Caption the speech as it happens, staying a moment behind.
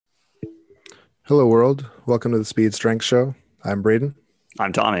Hello, world. Welcome to the Speed Strength Show. I'm Braden.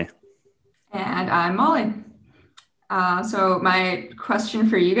 I'm Tommy. And I'm Molly. So, my question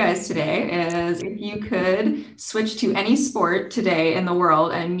for you guys today is if you could switch to any sport today in the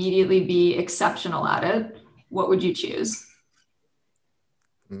world and immediately be exceptional at it, what would you choose?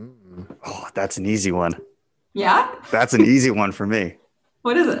 Mm. Oh, that's an easy one. Yeah? That's an easy one for me.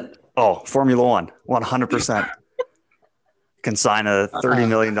 What is it? Oh, Formula One, 100%. Can sign a $30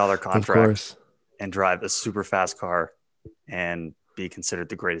 million Of contract course. and drive a super fast car and be considered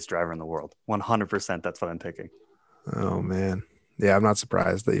the greatest driver in the world. 100%. That's what I'm picking. Oh, man. Yeah, I'm not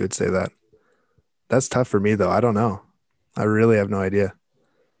surprised that you would say that. That's tough for me, though. I don't know. I really have no idea.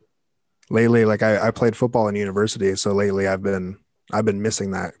 Lately, like I played football in university, so lately I've been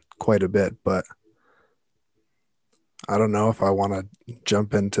missing that quite a bit, but I don't know if I want to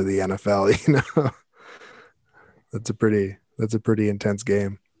jump into the NFL, That's a pretty intense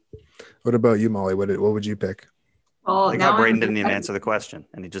game. What about you, Molly? What would you pick? Well, Like how now Braden I'm didn't even answer the question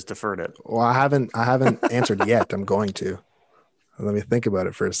and he just deferred it. Well, I haven't answered yet. I'm going to. Let me think about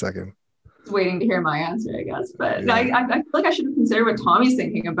it for a second. waiting to hear my answer, I guess. But no, Yeah. I feel like I should have considered what Tommy's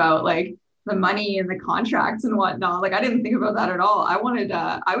thinking about, like the money and the contracts and whatnot. Like I didn't think about that at all. I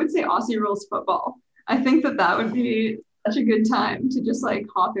would say Aussie rules football. I think that that would be such a good time to just like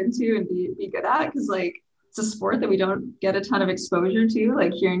hop into and be good at because like it's a sport that we don't get a ton of exposure to.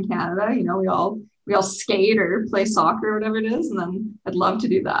 Like here in Canada, we all skate or play soccer or whatever it is, and then I'd love to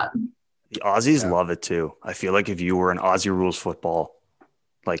do that. The Aussies Yeah. love it too. I feel like if you were an Aussie rules football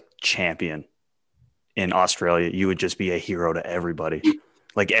like champion in Australia, you would just be a hero to everybody.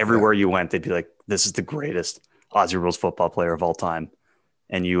 Like Yeah. everywhere you went, they'd be like, "This is the greatest Aussie rules football player of all time,"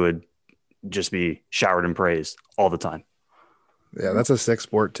 and you would just be showered in praise all the time. Yeah, that's a sick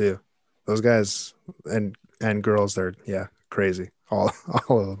sport too. Those guys and girls, they're crazy. All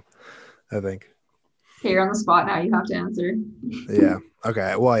all of them, I think. Okay, you're on the spot now. You have to answer. Yeah.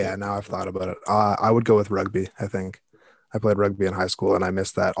 Okay. Well, yeah. Now I've thought about it. I would go with rugby. I think I played rugby in high school, and I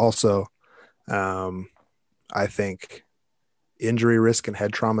missed that. Also, um, I think injury risk and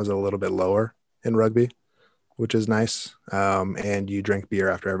head trauma is a little bit lower in rugby, which is nice. And you drink beer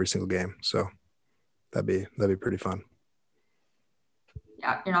after every single game, so that'd be pretty fun.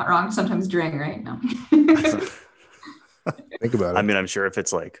 Yeah, you're not wrong. Sometimes drink, right? No. Think about I it. mean, I'm sure if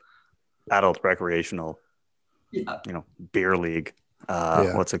it's like adult recreational, Yeah. beer league,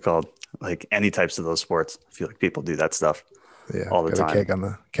 Yeah. what's it called? Like any types of those sports, I feel like people do that stuff Yeah. all the Got a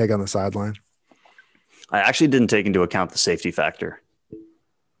time. keg on the sideline. I actually didn't take into account the safety factor.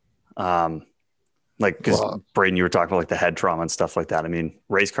 Um, like because Well, Braden, you were talking about like the head trauma and stuff like that. I mean,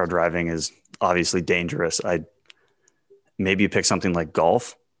 race car driving is obviously dangerous. I maybe you pick something like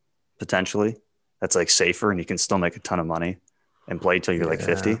golf potentially that's like safer and you can still make a ton of money and play till you're like yeah.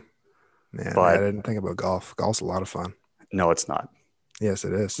 50. Man, yeah, I But didn't think about golf. Golf's a lot of fun. no, it's not. Yes,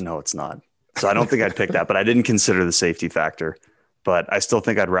 it is. No, it's not. So I don't think I'd pick that, but I didn't consider the safety factor. But I still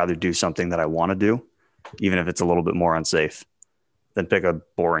think I'd rather do something that I want to do, even if it's a little bit more unsafe, than pick a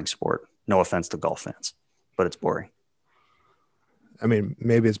boring sport. No offense to golf fans, but it's boring. I mean,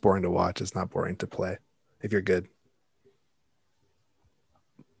 maybe it's boring to watch. It's not boring to play if you're good.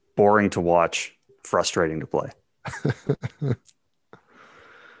 Boring to watch, frustrating to play.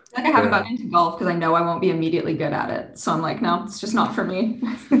 Like I haven't Fair gotten enough. into golf because I know I won't be immediately good at it. So I'm like, no, it's just not for me.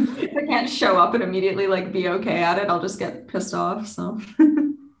 If I can't show up and immediately like be okay at it, I'll just get pissed off. So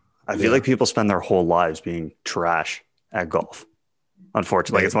I feel Yeah, like people spend their whole lives being trash at golf.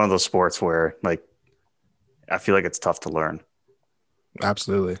 Unfortunately, like it's maybe. one of those sports where like I feel like it's tough to learn.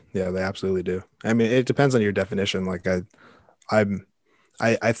 Absolutely. Yeah, they absolutely do. I mean, it depends on your definition. Like I'm,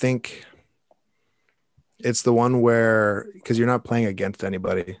 I think it's the one where because you're not playing against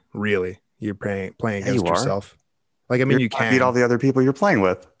anybody really. You're playing Yeah, you against are. yourself. Like, I mean, You're you trying to beat all can. the other people you're playing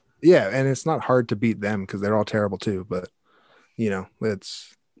with. Yeah, and it's not hard to beat them because they're all terrible too. But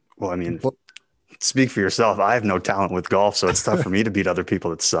it's Well, I mean, speak for yourself. I have no talent with golf, so it's tough for me to beat other people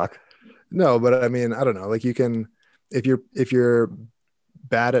that suck. no. But I mean, I don't know. Like, you can if you're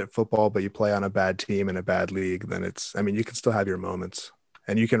bad at football, but you play on a bad team in a bad league, then I mean, you can still have your moments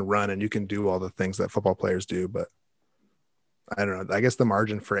and you can run and you can do all the things that football players do. But I don't know. I guess the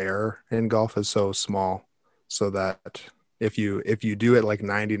margin for error in golf is so small so that if you do it like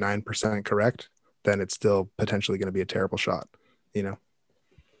 99% correct, then it's still potentially going to be a terrible shot, you know?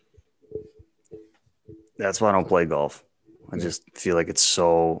 That's why I don't play golf. I Yeah. just feel like it's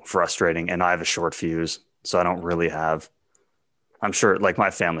so frustrating, and I have a short fuse, so I don't really have. I'm sure, like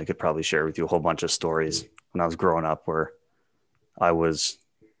my family could probably share with you a whole bunch of stories when I was growing up where I was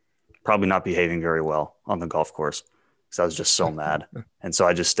probably not behaving very well on the golf course because I was just so mad, and so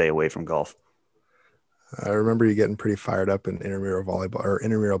I just stay away from golf. I remember you getting pretty fired up in intramural volleyball or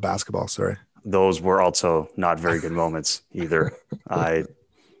intramural basketball. Sorry. Those were also not very good moments either. I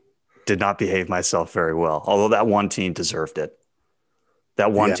did not behave myself very well, although that one team deserved it.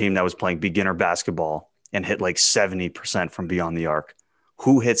 That one team that was playing beginner basketball and hit like 70% from beyond the arc.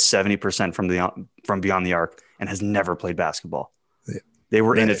 Who hits 70% from beyond the arc and has never played basketball? Yeah. They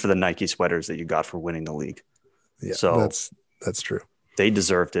were in it for the Nike sweaters that you got for winning the league. Yeah, so that's true. They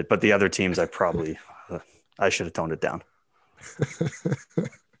deserved it, but the other teams, I should have toned it down.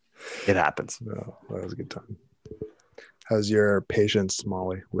 It happens. No, that was a good time. How's your patience,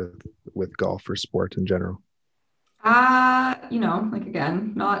 Molly, with golf or sport in general? Like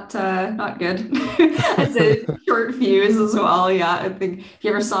again, not good. I'd say short fuse as well. Yeah, I think if you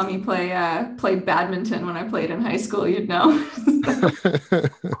ever saw me play badminton when I played in high school, you'd know.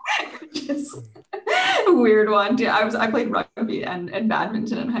 Just a weird one. Yeah, I played rugby and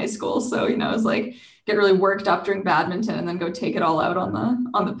badminton in high school, so it was like get really worked up during badminton and then go take it all out on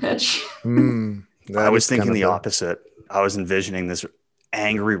the pitch. I was thinking the opposite. I was envisioning this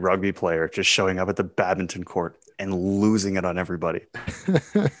angry rugby player just showing up at the badminton court and losing it on everybody.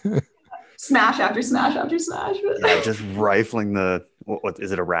 Smash after smash after smash. Yeah, just rifling what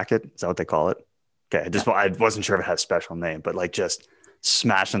is it, a racket? Is that what they call it? Okay, I wasn't sure if it had a special name, but like just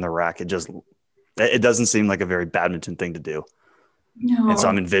smashing the racket, it doesn't seem like a very badminton thing to do. No. And so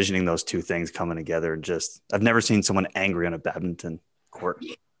I'm envisioning those two things coming together, and I've never seen someone angry on a badminton court.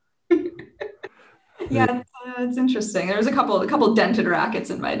 Yeah, it's interesting. There was a couple dented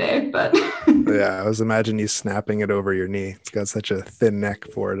rackets in my day, but yeah, I was imagining you snapping it over your knee. It's got such a thin neck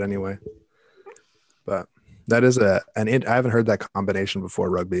for it anyway. But that is I haven't heard that combination before,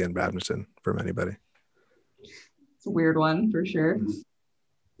 rugby and badminton, from anybody. It's a weird one for sure.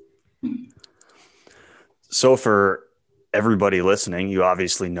 So for everybody listening, you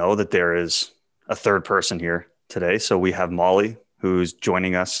obviously know that there is a third person here today. So we have Molly, who's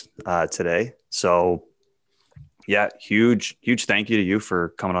joining us today. So yeah, huge thank you to you for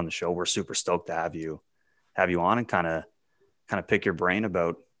coming on the show. We're super stoked to have you on and kind of pick your brain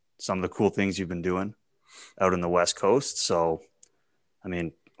about some of the cool things you've been doing out in the West Coast. So, I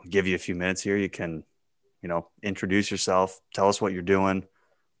mean, I'll give you a few minutes here. You can, introduce yourself, tell us what you're doing,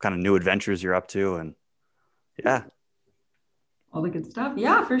 what kind of new adventures you're up to, and yeah. All the good stuff.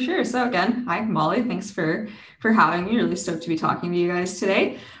 Yeah, for sure. So again, hi, Molly. Thanks for having me. Really stoked to be talking to you guys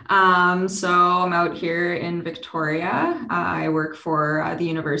today. So I'm out here in Victoria. I work for the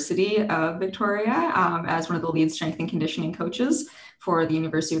University of Victoria as one of the lead strength and conditioning coaches for the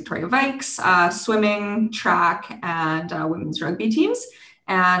University of Victoria Vikes, swimming, track, and women's rugby teams.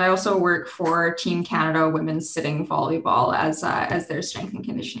 And I also work for Team Canada Women's Sitting Volleyball as their strength and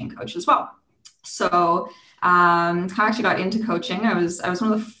conditioning coach as well. So I actually got into coaching. I was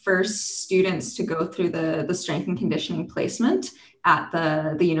one of the first students to go through the strength and conditioning placement at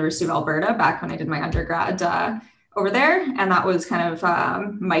the University of Alberta back when I did my undergrad over there. And that was kind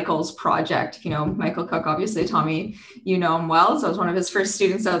of Michael's project. If you know Michael Cook, obviously, Tommy, you know him well. So I was one of his first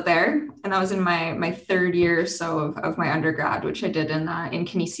students out there. And that was in my third year or so of my undergrad, which I did in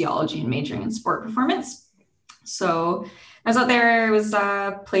kinesiology and majoring in sport performance. So I was out there. I was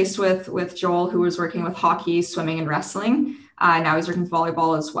placed with Joel, who was working with hockey, swimming, and wrestling. Now he's working with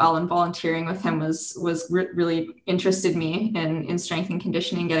volleyball as well. And volunteering with him really interested me in strength and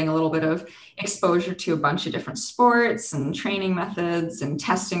conditioning, getting a little bit of exposure to a bunch of different sports and training methods and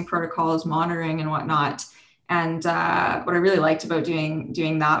testing protocols, monitoring and whatnot. And what I really liked about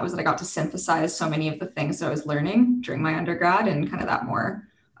doing that was that I got to synthesize so many of the things that I was learning during my undergrad in kind of that more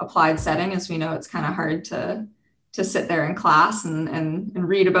applied setting. As we know, it's kind of hard to sit there in class and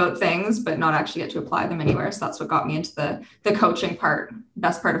read about things, but not actually get to apply them anywhere. So that's what got me into the coaching part.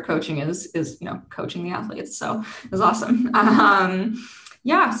 Best part of coaching is coaching the athletes. So it was awesome.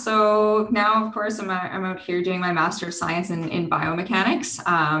 So now, of course, I'm out here doing my Master of Science in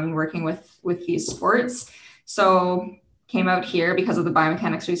biomechanics, working with these sports. So came out here because of the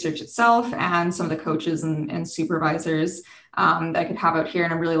biomechanics research itself and some of the coaches and supervisors that I could have out here.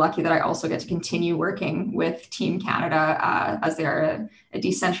 And I'm really lucky that I also get to continue working with Team Canada as they are a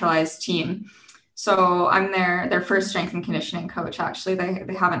decentralized team. So I'm their first strength and conditioning coach. Actually,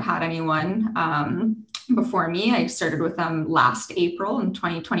 they haven't had anyone before me. I started with them last April in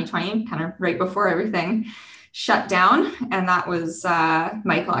 2020, kind of right before everything shut down. And that was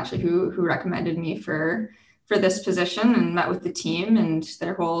Michael actually who recommended me for this position, and met with the team, and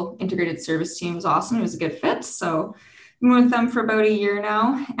their whole integrated service team was awesome. It was a good fit. So I've been with them for about a year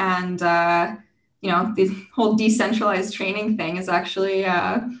now. And, the whole decentralized training thing is actually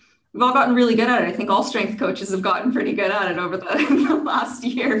we've all gotten really good at it. I think all strength coaches have gotten pretty good at it over the last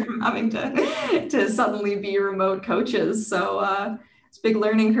year from having to suddenly be remote coaches. So it's a big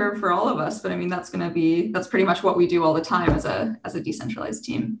learning curve for all of us. But I mean, that's pretty much what we do all the time as a decentralized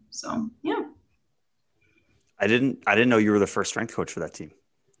team. So yeah. I didn't know you were the first strength coach for that team.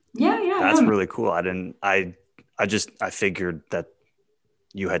 Yeah. That's really cool. I figured that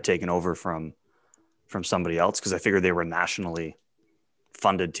you had taken over from somebody else, because I figured they were a nationally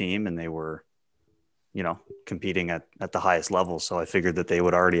funded team and they were, competing at the highest level. So I figured that they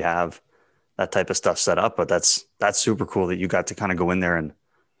would already have that type of stuff set up. But that's super cool that you got to kind of go in there and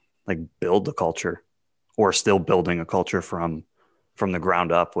like build the culture, or still building a culture from the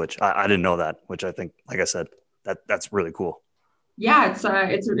ground up, which I didn't know that, which I think, like I said, that's really cool. Yeah,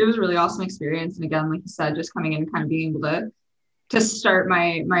 it was a really awesome experience. And again, like you said, just coming in and kind of being able to start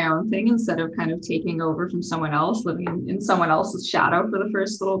my own thing instead of kind of taking over from someone else, living in someone else's shadow for the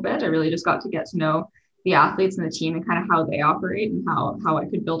first little bit. I really just got to get to know the athletes and the team and kind of how they operate and how I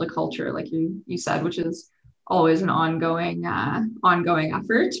could build a culture, like you said, which is always an ongoing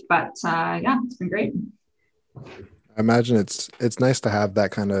effort. But yeah, it's been great. I imagine it's nice to have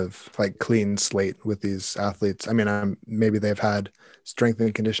that kind of like clean slate with these athletes. I mean, maybe they've had strength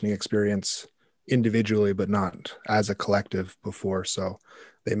and conditioning experience individually, but not as a collective before. So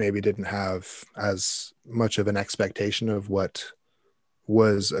they maybe didn't have as much of an expectation of what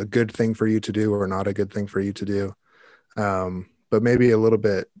was a good thing for you to do or not a good thing for you to do. But maybe a little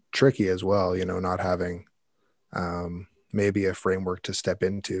bit tricky as well, not having maybe a framework to step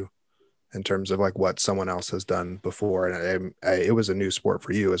into in terms of like what someone else has done before. And it was a new sport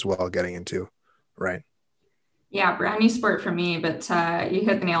for you as well, getting into, right? Yeah, brand new sport for me, but you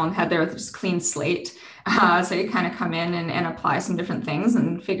hit the nail on the head there with just clean slate. So you kind of come in and apply some different things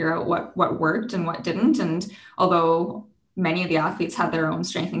and figure out what worked and what didn't. And although many of the athletes had their own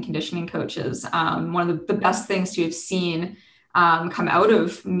strength and conditioning coaches, one of the best things to have seen come out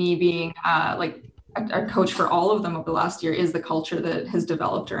of me being like a coach for all of them over the last year is the culture that has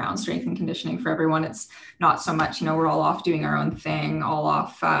developed around strength and conditioning for everyone. It's not so much, we're all off doing our own thing, all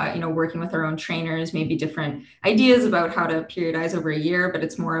off, working with our own trainers, maybe different ideas about how to periodize over a year, but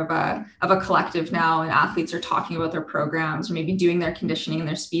it's more of a collective now, and athletes are talking about their programs or maybe doing their conditioning and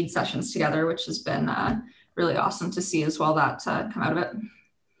their speed sessions together, which has been really awesome to see as well, that come out of it.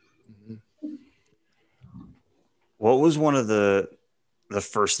 What was one of the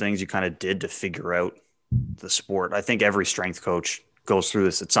first things you kind of did to figure out the sport? I think every strength coach goes through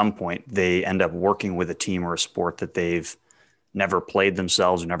this at some point. They end up working with a team or a sport that they've never played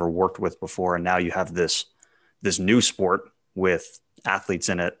themselves or never worked with before. And now you have this new sport with athletes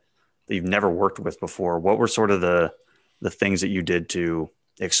in it that you've never worked with before. What were sort of the things that you did to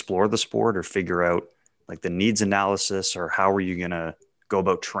explore the sport or figure out like the needs analysis, or how were you going to go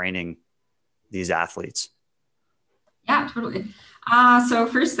about training these athletes? Yeah, totally. So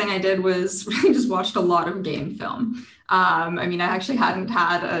first thing I did was really just watched a lot of game film. I actually hadn't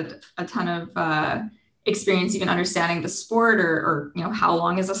had a ton of experience even understanding the sport or how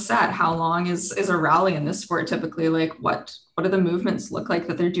long is a set, how long is a rally in this sport typically, like what do the movements look like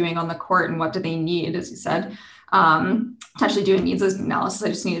that they're doing on the court and what do they need, as you said. To actually do a needs analysis, I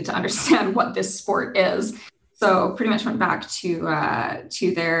just needed to understand what this sport is. So pretty much went back to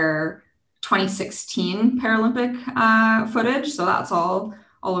their 2016 Paralympic footage. So that's all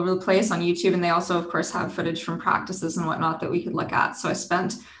over the place on YouTube. And they also, of course, have footage from practices and whatnot that we could look at. So I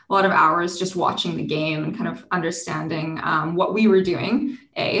spent a lot of hours just watching the game and kind of understanding what we were doing,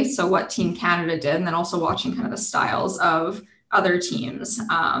 so what Team Canada did, and then also watching kind of the styles of other teams.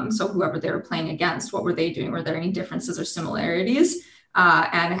 So whoever they were playing against, what were they doing? Were there any differences or similarities?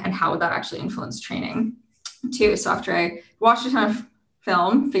 And how would that actually influence training too? So after I watched a ton of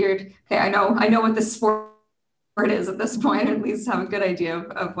film, figured, okay, I know what this sport is at this point, at least have a good idea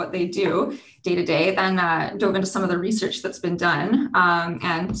of what they do day to day. Then dove into some of the research that's been done,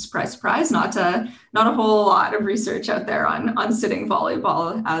 and surprise, not a whole lot of research out there on sitting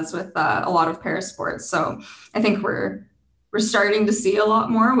volleyball, as with a lot of para sports. So I think we're starting to see a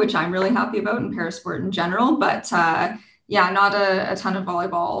lot more, which I'm really happy about, in para sport in general. But not a ton of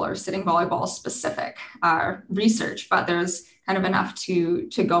volleyball or sitting volleyball specific research, but there's kind of enough to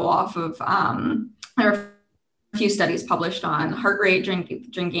go off of. There are a few studies published on heart rate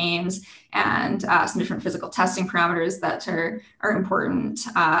during games and some different physical testing parameters that are important.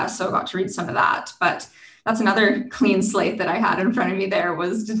 So I got to read some of that, but that's another clean slate that I had in front of me there,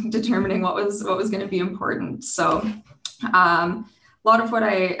 was determining what was going to be important. So a lot of what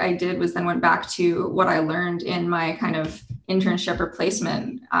I did was then went back to what I learned in my kind of internship or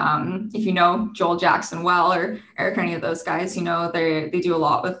placement. If you know Joel Jackson well, or Eric, or any of those guys, they do a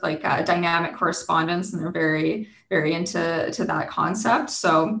lot with like dynamic correspondence, and they're very, very into that concept.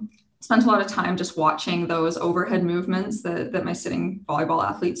 So spent a lot of time just watching those overhead movements that my sitting volleyball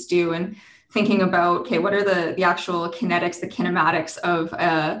athletes do, and thinking about, okay, what are the actual kinetics, the kinematics of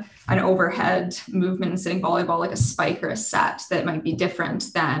an overhead movement in sitting volleyball, like a spike or a set, that might be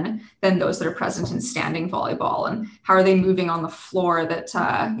different than those that are present in standing volleyball, and how are they moving on the floor, that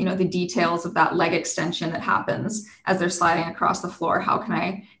the details of that leg extension that happens as they're sliding across the floor, how can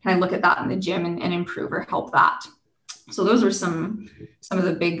I look at that in the gym and improve or help that. So those were some of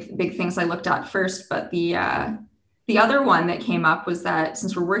the big things I looked at first. But the other one that came up was that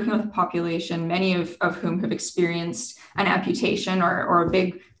since we're working with a population, many of whom have experienced an amputation or a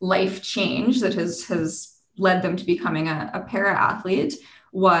big life change that has led them to becoming a para-athlete,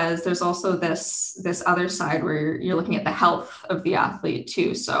 there's also this other side where you're looking at the health of the athlete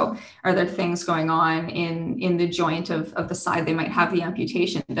too. So are there things going on in the joint of the side they might have the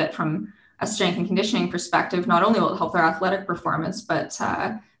amputation, that from a strength and conditioning perspective, not only will it help their athletic performance, but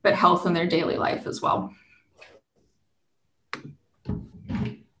health in their daily life as well.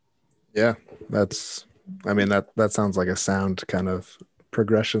 Yeah, that sounds like a sound kind of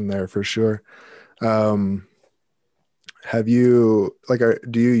progression there for sure. Have you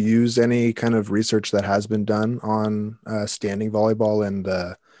do you use any kind of research that has been done on standing volleyball and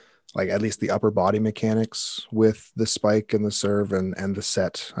at least the upper body mechanics with the spike and the serve and the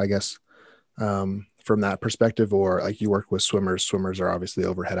set, I guess, from that perspective? Or like, you work with swimmers are obviously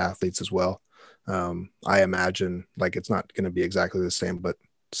overhead athletes as well. I imagine like it's not going to be exactly the same, but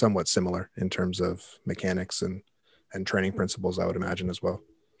somewhat similar in terms of mechanics and training principles, I would imagine as well.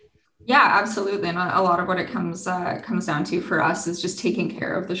 Yeah, absolutely. And a lot of what it comes down to for us is just taking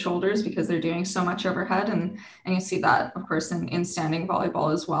care of the shoulders, because they're doing so much overhead. And you see that, of course, in standing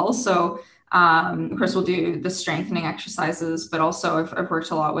volleyball as well. So of course, we'll do the strengthening exercises, but also I've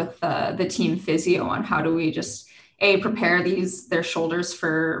worked a lot with the team physio on how do we just prepare their shoulders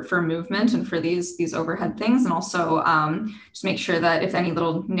for movement and for these overhead things, and also just make sure that if any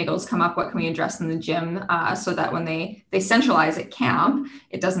little niggles come up, what can we address in the gym, so that when they centralize at camp,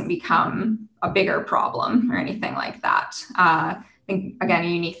 it doesn't become a bigger problem or anything like that. I think, again, a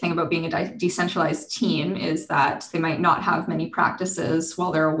unique thing about being a decentralized team is that they might not have many practices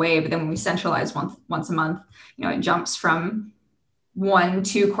while they're away, but then when we centralize once a month, it jumps from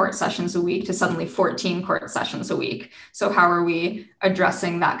 1-2 court sessions a week to suddenly 14 court sessions a week. So how are we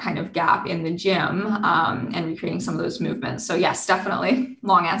addressing that kind of gap in the gym and recreating some of those movements? So yes, definitely,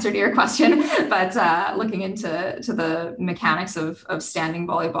 long answer to your question, but looking into the mechanics of standing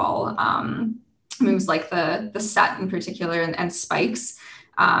volleyball, moves like the set in particular and spikes,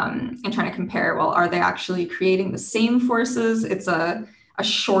 and trying to compare, well, are they actually creating the same forces? It's a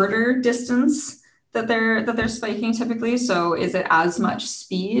shorter distance that they're spiking typically. So is it as much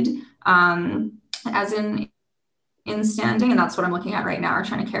speed as in standing? And that's what I'm looking at right now, or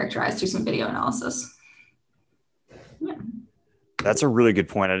trying to characterize through some video analysis. Yeah. That's a really good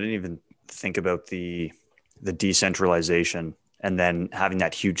point. I didn't even think about the decentralization and then having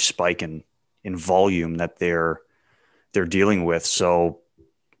that huge spike in volume that they're dealing with. So,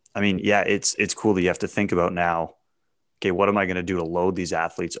 I mean, yeah, it's cool that you have to think about now, okay, what am I going to do to load these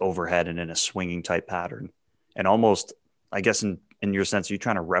athletes overhead and in a swinging type pattern? And almost, I guess, in your sense, you're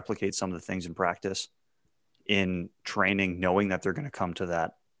trying to replicate some of the things in practice in training, knowing that they're going to come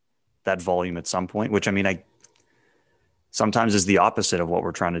to that volume at some point, which, I mean, sometimes is the opposite of what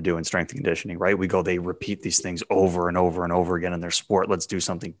we're trying to do in strength and conditioning, right? They repeat these things over and over and over again in their sport. Let's do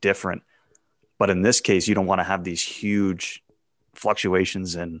something different. But in this case, you don't want to have these huge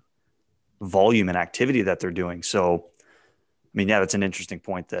fluctuations in volume and activity that they're doing. So, I mean, yeah, that's an interesting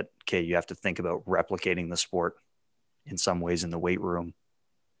point that, okay, you have to think about replicating the sport in some ways in the weight room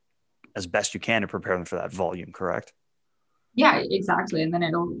as best you can to prepare them for that volume, correct? Yeah, exactly. And then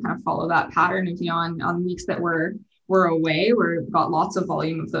it'll kind of follow that pattern of, on weeks that we're away, we've got lots of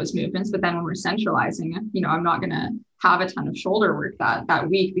volume of those movements, but then when we're centralizing, I'm not going to have a ton of shoulder work that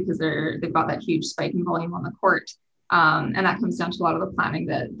week because they've got that huge spike in volume on the court. And that comes down to a lot of the planning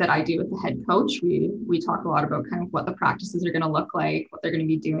that I do with the head coach. We talk a lot about kind of what the practices are going to look like, what they're going to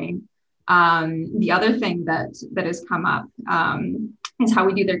be doing. The other thing that has come up is how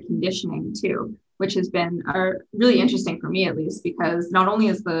we do their conditioning too, which has been really interesting for me, at least, because not only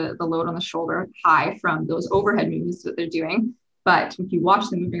is the load on the shoulder high from those overhead movements that they're doing, but if you watch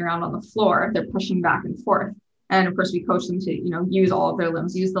them moving around on the floor, they're pushing back and forth. And of course, we coach them to, use all of their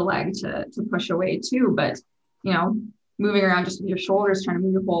limbs, use the leg to push away too. But, moving around just with your shoulders, trying to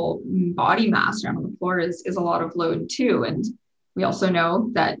move your whole body mass around on the floor is a lot of load too. And we also know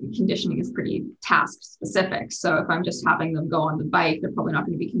that conditioning is pretty task specific. So if I'm just having them go on the bike, they're probably not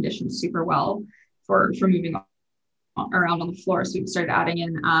going to be conditioned super well for moving around on the floor. So we've started adding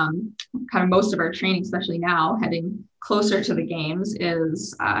in kind of most of our training, especially now heading closer to the games,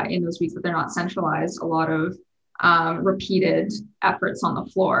 is in those weeks that they're not centralized, a lot of repeated efforts on the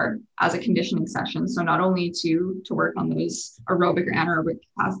floor as a conditioning session. So not only to work on those aerobic or anaerobic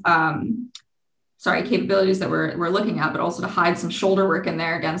capabilities that we're looking at, but also to hide some shoulder work in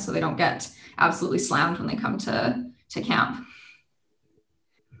there again, so they don't get absolutely slammed when they come to camp.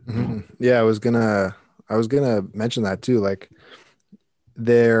 Mm-hmm. Yeah, I was gonna mention that too. Like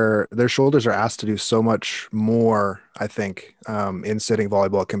their shoulders are asked to do so much more, I think, in sitting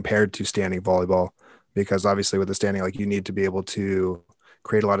volleyball compared to standing volleyball, because obviously with the standing, like you need to be able to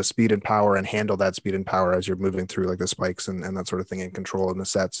create a lot of speed and power and handle that speed and power as you're moving through like the spikes and that sort of thing, and control in the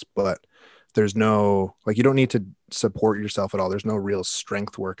sets. But there's no, like, you don't need to support yourself at all. There's no real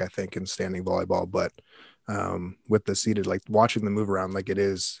strength work, I think, in standing volleyball. But with the seated, like watching them move around, like it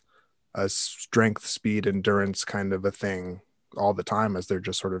is a strength, speed, endurance kind of a thing all the time as they're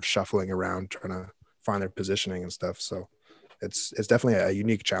just sort of shuffling around trying to find their positioning and stuff. So it's definitely a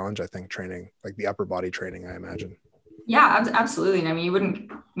unique challenge, I think, training, like the upper body training, I imagine. Yeah, absolutely. And I mean, you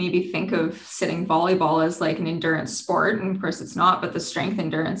wouldn't maybe think of sitting volleyball as like an endurance sport. And of course it's not, but the strength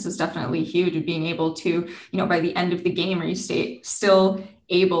endurance is definitely huge. Being able to, by the end of the game, or you stay still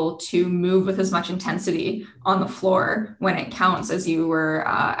able to move with as much intensity on the floor when it counts as you were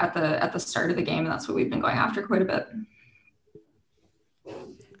at the start of the game. And that's what we've been going after quite a bit.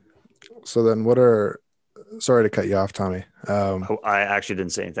 So then sorry to cut you off, Tommy. I actually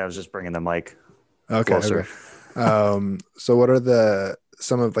didn't say anything. I was just bringing the mic closer. Okay. So what are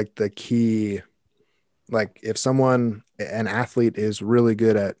some of like the key, like if an athlete is really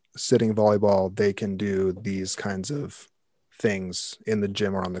good at sitting volleyball, they can do these kinds of things in the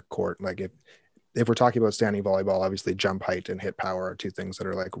gym or on the court. Like if we're talking about standing volleyball, obviously jump height and hit power are two things that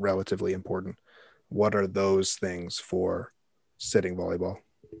are like relatively important. What are those things for sitting volleyball?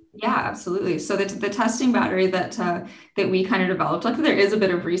 Yeah, absolutely. So the testing battery that we kind of developed, like there is a bit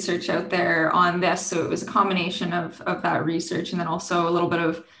of research out there on this. So it was a combination of that research and then also a little bit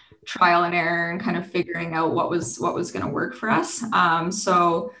of trial and error and kind of figuring out what was going to work for us.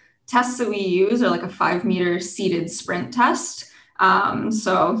 So tests that we use are like a 5-meter seated sprint test.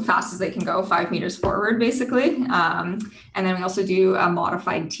 So fast as they can go, 5 meters forward, basically. And then we also do a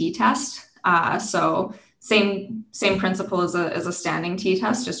modified T test. So same principle as a standing T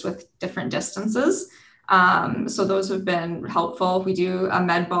test, just with different distances. So those have been helpful. We do a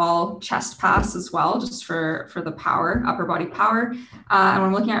med ball chest pass as well, just for the power, upper body power. And what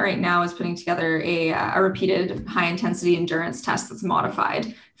I'm looking at right now is putting together a repeated high intensity endurance test that's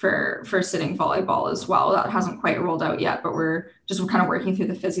modified for sitting volleyball as well. That hasn't quite rolled out yet, but we're kind of working through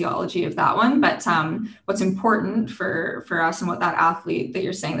the physiology of that one. But what's important for us and what that athlete that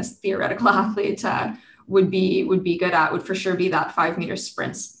you're saying, this theoretical athlete, would be good at would for sure be that 5-meter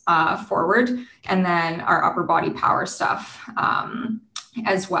sprints forward, and then our upper body power stuff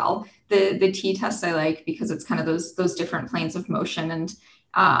as well. The T test I like because it's kind of those different planes of motion, and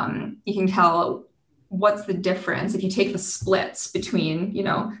you can tell what's the difference if you take the splits between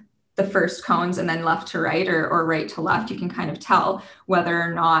the first cones and then left to right or right to left. You can kind of tell whether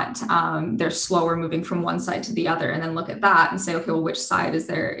or not they're slower moving from one side to the other, and then look at that and say, okay, well, which side is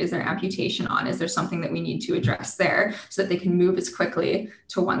there amputation on? Is there something that we need to address there so that they can move as quickly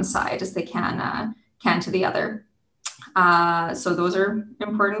to one side as they can to the other? So those are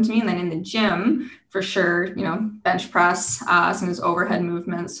important to me. And then in the gym, for sure, bench press, some of those overhead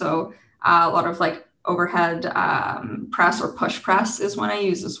movements. So a lot of like overhead press or push press is one I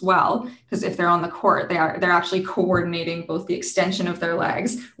use as well, because if they're on the court, they're actually coordinating both the extension of their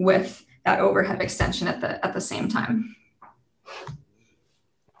legs with that overhead extension at the same time.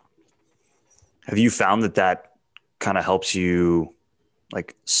 Have you found that kind of helps you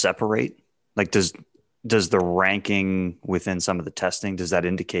like separate? Like does the ranking within some of the testing, does that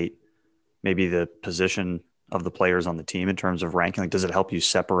indicate maybe the position of the players on the team in terms of ranking? Like, does it help you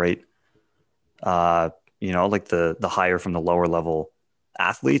separate like the higher from the lower level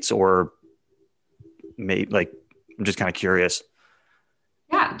athletes, or like, I'm just kind of curious.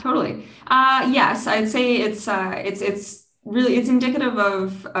 Yeah, totally. Yes, I'd say it's really, it's indicative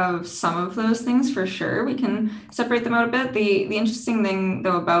of some of those things for sure. We can separate them out a bit. The interesting thing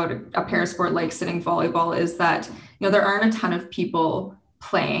though about a para sport like sitting volleyball is that, there aren't a ton of people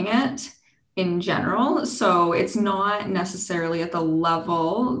playing it in general. So it's not necessarily at the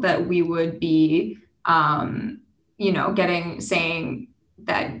level that we would be, saying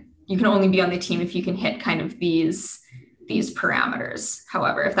that you can only be on the team if you can hit kind of these parameters,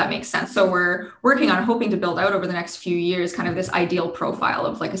 however, if that makes sense. So we're working on hoping to build out over the next few years kind of this ideal profile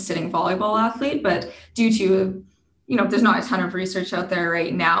of like a sitting volleyball athlete, but due to there's not a ton of research out there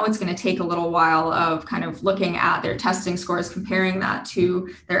right now. It's going to take a little while of kind of looking at their testing scores, comparing that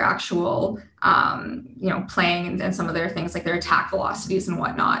to their actual, playing and some of their things like their attack velocities and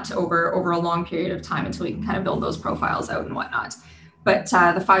whatnot over a long period of time until we can kind of build those profiles out and whatnot. But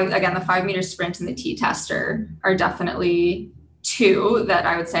the 5-meter sprint and the T-tester are definitely two that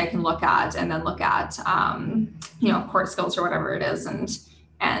I would say I can look at, and then look at, court skills or whatever it is,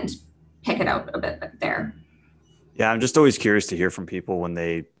 and pick it out a bit there. Yeah, I'm just always curious to hear from people when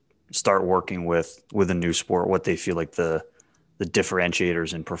they start working with a new sport, what they feel like the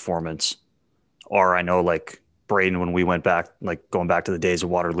differentiators in performance are. I know like Braden, when we went back, like going back to the days of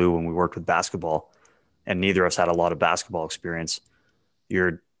Waterloo when we worked with basketball, and neither of us had a lot of basketball experience,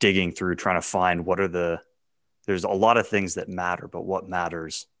 you're digging through trying to find there's a lot of things that matter, but what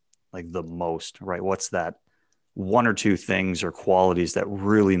matters like the most, right? What's that one or two things or qualities that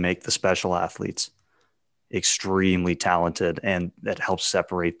really make the special athletes extremely talented and that helps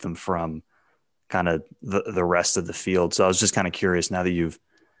separate them from kind of the rest of the field. So I was just kind of curious, now that you've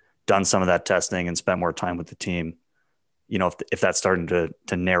done some of that testing and spent more time with the team, if that's starting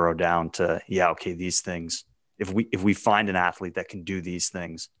to narrow down to, okay, these things, if we find an athlete that can do these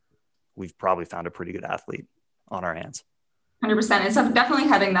things, we've probably found a pretty good athlete on our hands. 100%. It's definitely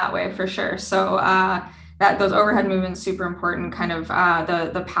heading that way for sure. So that those overhead movements, super important, kind of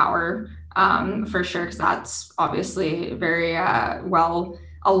the power for sure, because that's obviously very well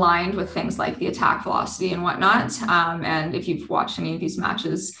aligned with things like the attack velocity and whatnot. And if you've watched any of these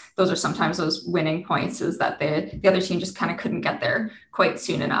matches, those are sometimes those winning points, is that the other team just kind of couldn't get there quite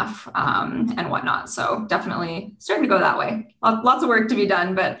soon enough and whatnot. So definitely starting to go that way. Lots of work to be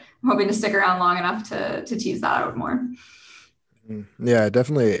done, but I'm hoping to stick around long enough to tease that out more. Yeah, it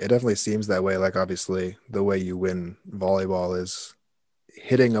definitely seems that way. Like obviously the way you win volleyball is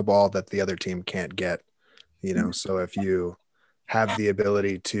hitting a ball that the other team can't get, so if you have the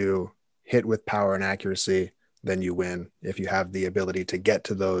ability to hit with power and accuracy, then you win. If you have the ability to get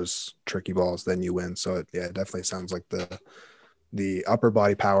to those tricky balls, then you win. So it definitely sounds like the upper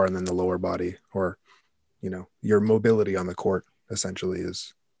body power and then the lower body, or your mobility on the court essentially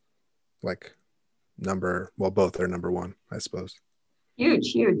is like both are number one, I suppose.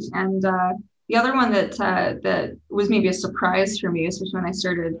 Huge. And the other one that was maybe a surprise for me, especially when I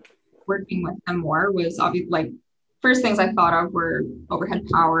started working with them more, was obviously like first things I thought of were overhead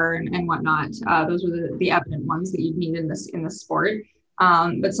power and whatnot. Those were the evident ones that you'd need in the sport.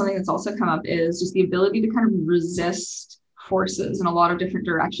 But something that's also come up is just the ability to kind of resist forces in a lot of different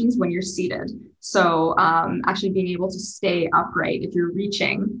directions when you're seated. So actually being able to stay upright if you're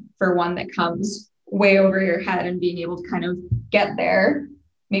reaching for one that comes way over your head, and being able to kind of get there,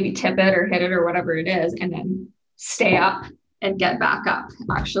 maybe tip it or hit it or whatever it is, and then stay up and get back up,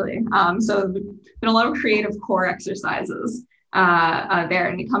 actually. So there's been a lot of creative core exercises there.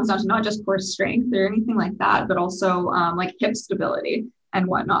 And it comes down to not just core strength or anything like that, but also like hip stability and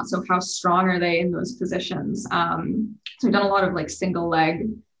whatnot. So how strong are they in those positions? So we've done a lot of like single leg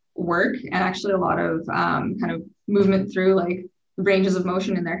work, and actually a lot of kind of movement through like ranges of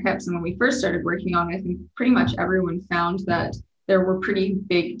motion in their hips. And when we first started working on it, I think pretty much everyone found that there were pretty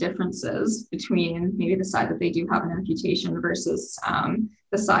big differences between maybe the side that they do have an amputation versus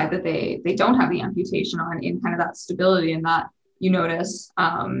the side that they don't have the amputation on, in kind of that stability, and that you notice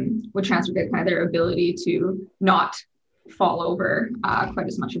would transfer kind of their ability to not fall over quite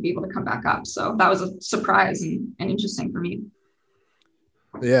as much and be able to come back up. So that was a surprise and interesting for me.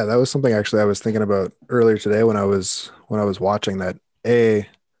 Yeah, that was something actually I was thinking about earlier today when I was watching that.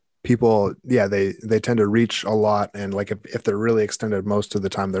 People, they tend to reach a lot, and like if they're really extended, most of the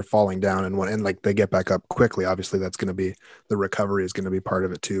time they're falling down, and like they get back up quickly. Obviously, that's going to be, the recovery is going to be part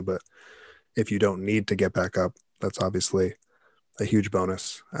of it too. But if you don't need to get back up, that's obviously a huge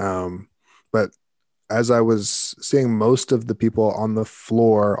bonus. But as I was seeing, most of the people on the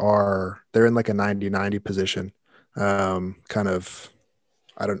floor they're in like a 90-90 position. Kind of,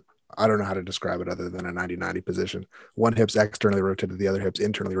 I don't know how to describe it other than a 90-90 position. One hip's externally rotated, the other hip's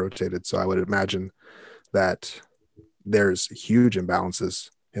internally rotated. So I would imagine that there's huge imbalances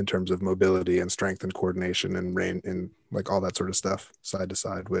in terms of mobility and strength and coordination and range and like all that sort of stuff side to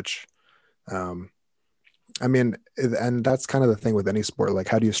side, which, I mean, and that's kind of the thing with any sport. Like,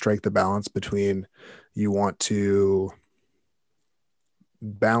 how do you strike the balance between, you want to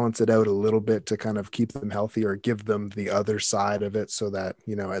balance it out a little bit to kind of keep them healthy, or give them the other side of it so that,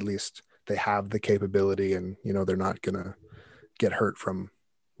 at least they have the capability, and they're not gonna get hurt from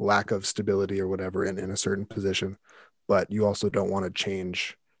lack of stability or whatever in a certain position. But you also don't want to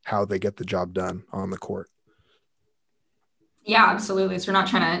change how they get the job done on the court. Yeah, absolutely. So we're not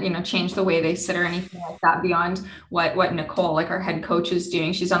trying to, change the way they sit or anything like that beyond what Nicole, like our head coach, is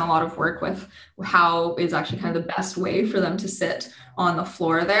doing. She's done a lot of work with how is actually kind of the best way for them to sit on the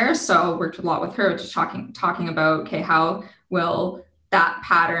floor there. So worked a lot with her, just talking about, okay, how will that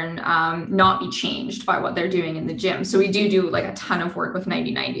pattern not be changed by what they're doing in the gym. So we do like a ton of work with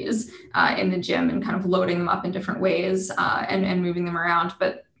 90-90s in the gym and kind of loading them up in different ways and moving them around.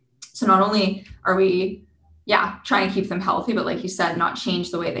 But so not only are we try and keep them healthy, but like you said, not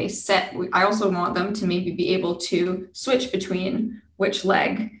change the way they sit. I also want them to maybe be able to switch between which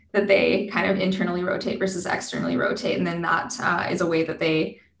leg that they kind of internally rotate versus externally rotate. And then that is a way that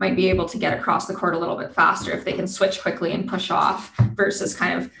they might be able to get across the court a little bit faster if they can switch quickly and push off versus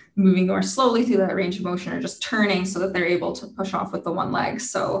kind of moving more slowly through that range of motion or just turning so that they're able to push off with the one leg.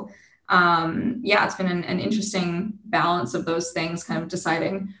 So it's been an interesting balance of those things, kind of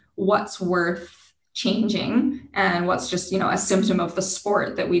deciding what's worth changing and what's just a symptom of the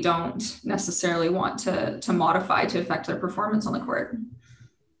sport that we don't necessarily want to modify to affect their performance on the court.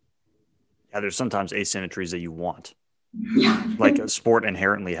 There's sometimes asymmetries that you want. Like a sport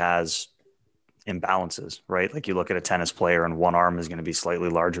inherently has imbalances, right? Like you look at a tennis player and one arm is going to be slightly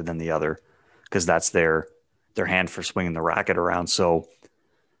larger than the other because that's their hand for swinging the racket around. So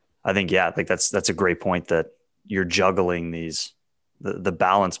I think that's a great point, that you're juggling the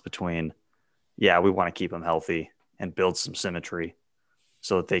balance between we want to keep them healthy and build some symmetry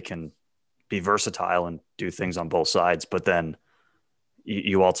so that they can be versatile and do things on both sides. But then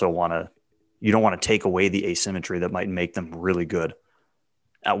you also you don't want to take away the asymmetry that might make them really good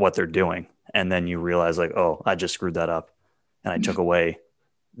at what they're doing. And then you realize like, oh, I just screwed that up. And I took away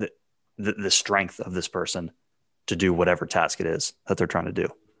the strength of this person to do whatever task it is that they're trying to do.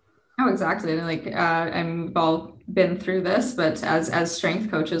 Oh, exactly. And like, we've all been through this, but as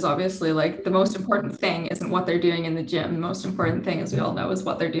strength coaches, obviously, like the most important thing isn't what they're doing in the gym. The most important thing, as we all know, is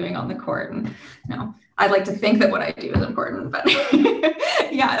what they're doing on the court. And I'd like to think that what I do is important, but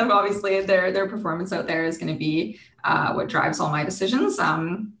obviously their performance out there is going to be what drives all my decisions,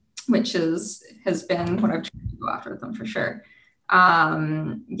 which has been what I've tried to go after with them for sure.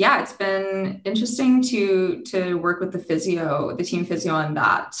 It's been interesting to work with the team physio on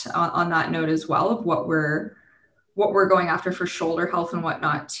that note as well, of what we're going after for shoulder health and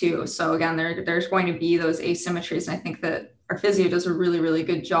whatnot too. So again, there's going to be those asymmetries. And I think that our physio does a really, really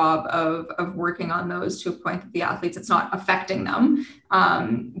good job of working on those to a point that the athletes, it's not affecting them,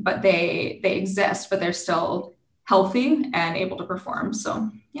 but they exist, but they're still healthy and able to perform. So,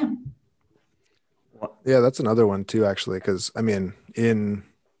 yeah. Yeah, that's another one too, actually, because I mean, in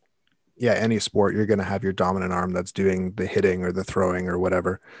any sport, you're going to have your dominant arm that's doing the hitting or the throwing or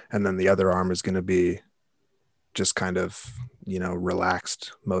whatever, and then the other arm is going to be just kind of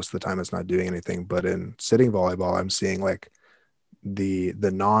relaxed most of the time. It's not doing anything. But in sitting volleyball, I'm seeing like the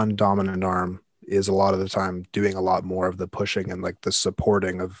non-dominant arm is a lot of the time doing a lot more of the pushing and like the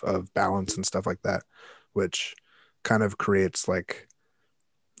supporting of balance and stuff like that, which kind of creates like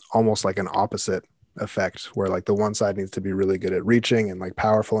almost like an opposite effect where like the one side needs to be really good at reaching and like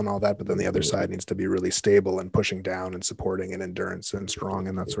powerful and all that, but then the other side needs to be really stable and pushing down and supporting and endurance and strong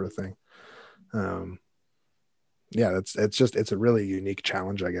and that sort of thing. It's a really unique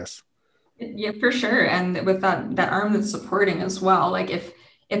challenge, I guess. Yeah, for sure. And with that arm that's supporting as well, like if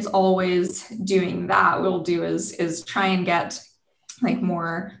it's always doing that, what we'll do is try and get like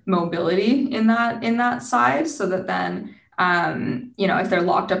more mobility in that side, so that then if they're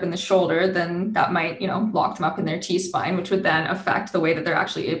locked up in the shoulder, then that might, lock them up in their T-spine, which would then affect the way that they're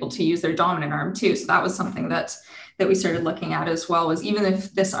actually able to use their dominant arm too. So that was something that we started looking at as well, was even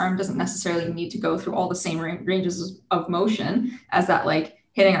if this arm doesn't necessarily need to go through all the same ranges of motion as that like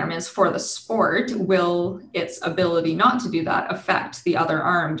hitting arm is for the sport, will its ability not to do that affect the other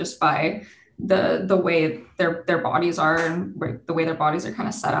arm just by the way their bodies are and the way their bodies are kind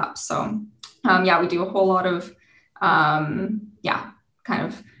of set up. So we do a whole lot of kind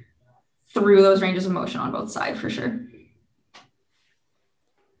of through those ranges of motion on both sides for sure.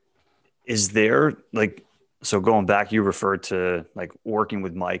 Is there so going back, you referred to like working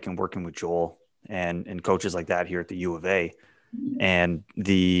with Mike and working with Joel and coaches like that here at the U of A, and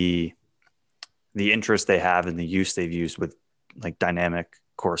the interest they have and the use they've used with like dynamic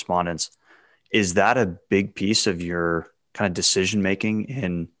correspondence. Is that a big piece of your kind of decision-making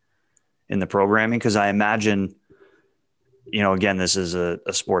in the programming? Because I imagine, again, this is a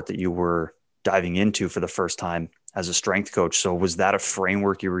sport that you were diving into for the first time. as a strength coach. So was that a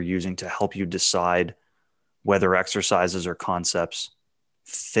framework you were using to help you decide whether exercises or concepts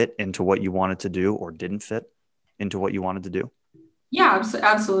fit into what you wanted to do or didn't fit into what you wanted to do? Yeah,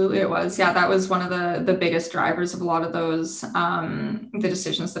 absolutely it was. Yeah, that was one of the biggest drivers of a lot of those the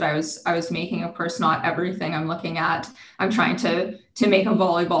decisions that I was making. Of course, not everything I'm looking at. I'm trying to make a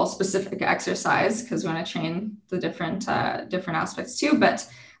volleyball specific exercise because we want to train the different aspects too. But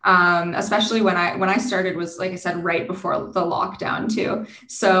especially when I started was, like I said, right before the lockdown too.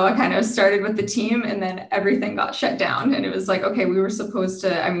 So I kind of started with the team and then everything got shut down. And it was like, okay, we were supposed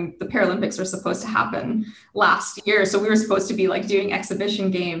to, I mean, the Paralympics were supposed to happen last year. So we were supposed to be like doing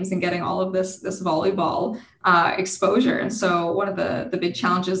exhibition games and getting all of this volleyball exposure. And so one of the big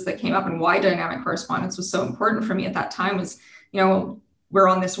challenges that came up and why dynamic correspondence was so important for me at that time was, we're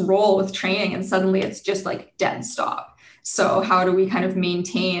on this roll with training and suddenly it's just like dead stop. So how do we kind of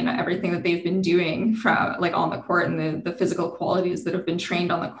maintain everything that they've been doing from like on the court and the physical qualities that have been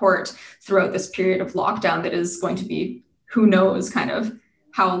trained on the court throughout this period of lockdown that is going to be, who knows kind of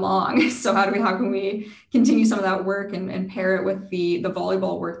how long. So how can we continue some of that work and pair it with the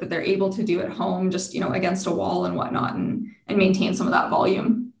volleyball work that they're able to do at home, just, against a wall and whatnot, and maintain some of that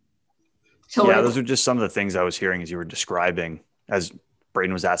volume. So yeah, those are just some of the things I was hearing as you were describing, as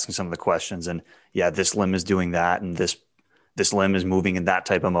Braden was asking some of the questions. And yeah, this limb is doing that, and this limb is moving in that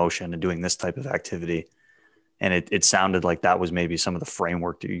type of motion and doing this type of activity. And it sounded like that was maybe some of the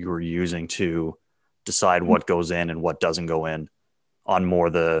framework that you were using to decide what goes in and what doesn't go in on more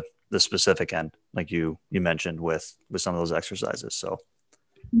the specific end, like you mentioned with some of those exercises. So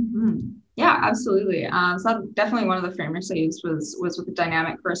yeah, absolutely. So that's definitely one of the frameworks I used was with the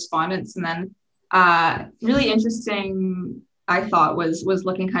dynamic correspondence. And then really interesting, I thought was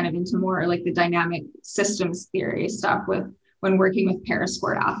looking kind of into more like the dynamic systems theory stuff when working with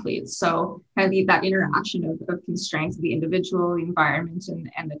parasport athletes. So kind of that interaction of constraints of the individual, the environment,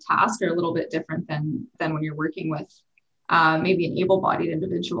 and the task are a little bit different than when you're working with maybe an able-bodied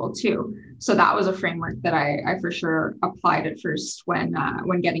individual too. So that was a framework that I for sure applied at first when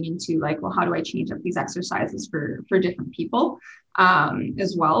getting into like, well, how do I change up these exercises for different people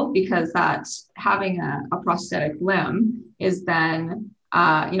as well? Because that having a prosthetic limb is then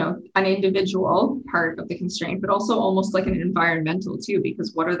an individual part of the constraint, but also almost like an environmental too,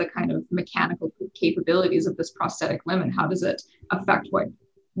 because what are the kind of mechanical capabilities of this prosthetic limb and how does it affect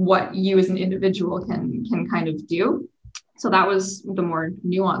what you as an individual can kind of do? So that was the more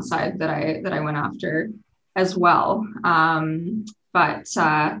nuanced side that I went after as well.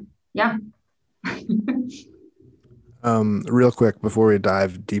 Yeah. Real quick before we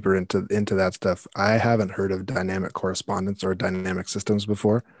dive deeper into that stuff, I haven't heard of dynamic correspondence or dynamic systems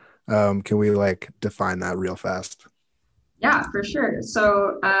before. Can we like define that real fast? Yeah, for sure.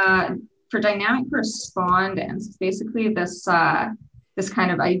 So for dynamic correspondence, it's basically this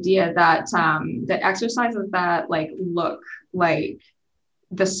kind of idea that that exercises that like look like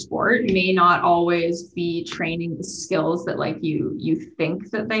the sport may not always be training the skills that like you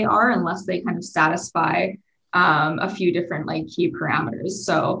think that they are, unless they kind of satisfy a few different like key parameters.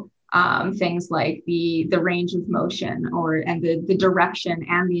 So things like the range of motion and the direction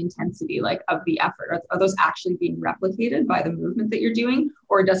and the intensity like of the effort. Are those actually being replicated by the movement that you're doing?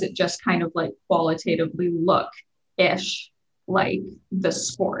 Or does it just kind of like qualitatively look-ish like the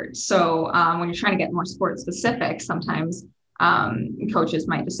sport? So when you're trying to get more sport specific, sometimes coaches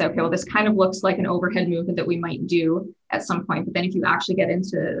might just say, okay, well, this kind of looks like an overhead movement that we might do at some point. But then if you actually get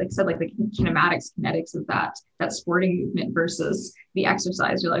into, like I said, like the kinetics of that sporting movement versus the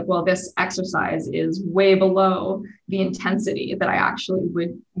exercise, you're like, well, this exercise is way below the intensity that I actually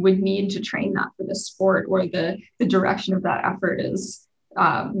would need to train that for this sport, or the direction of that effort is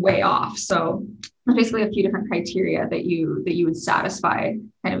way off. So there's basically a few different criteria that you would satisfy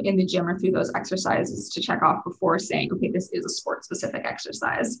kind of in the gym or through those exercises to check off before saying, okay, this is a sport specific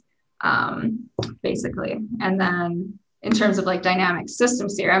exercise, basically. And then in terms of like dynamic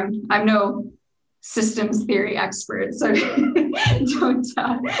systems theory, I'm no systems theory expert, so don't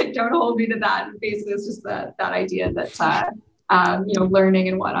hold me to that. Basically, it's just that idea that learning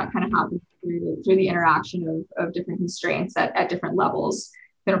and whatnot kind of happens through the interaction of different constraints at different levels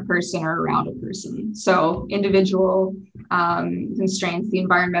in a person or around a person. So individual constraints, the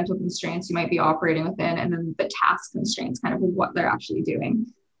environmental constraints you might be operating within, and then the task constraints, kind of what they're actually doing,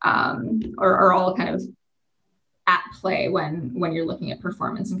 are all kind of at play when you're looking at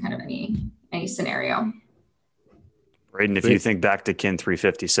performance in kind of any scenario. Braden, if you think back to Kin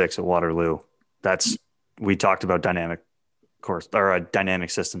 356 at Waterloo, we talked about dynamic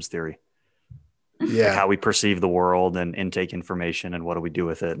systems theory. Yeah. Like how we perceive the world and intake information and what do we do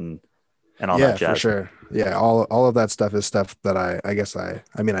with it. And and all Yeah, that jazz. for sure. Yeah, all of that stuff is stuff that I guess I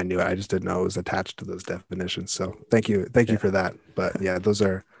mean I knew it. I just didn't know it was attached to those definitions. So thank you for that. But yeah, those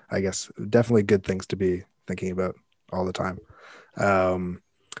are, I guess, definitely good things to be thinking about all the time.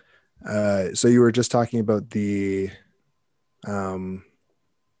 So you were just talking about the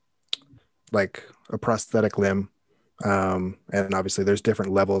like a prosthetic limb, and obviously there's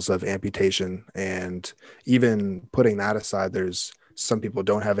different levels of amputation, and even putting that aside, there's some people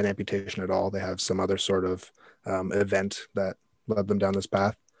don't have an amputation at all. They have some other sort of event that led them down this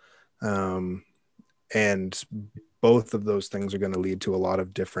path. And both of those things are going to lead to a lot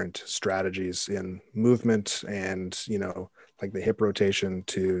of different strategies in movement and, like the hip rotation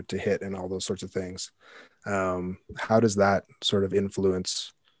to hit and all those sorts of things. How does that sort of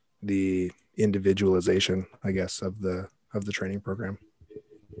influence the individualization, I guess, of the training program?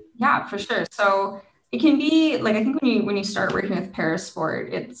 Yeah, for sure. So it can be like, I think when you start working with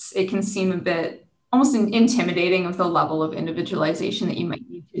parasport, it can seem a bit almost intimidating of the level of individualization that you might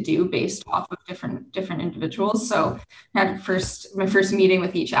need to do based off of different individuals. So my first meeting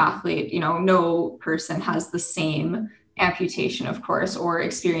with each athlete, no person has the same amputation, of course, or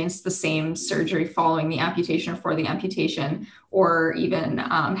experienced the same surgery following the amputation or for the amputation, or even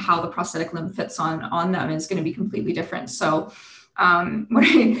how the prosthetic limb fits on them is going to be completely different. So what I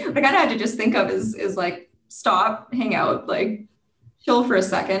kind of had to just think of is like, stop, hang out, like chill for a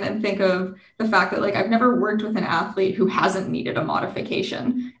second and think of the fact that like I've never worked with an athlete who hasn't needed a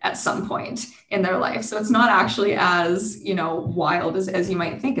modification at some point in their life. So it's not actually as, wild as you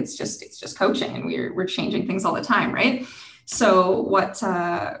might think. It's just coaching, and we're changing things all the time, right? So what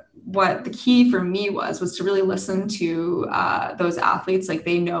the key for me was to really listen to those athletes. Like,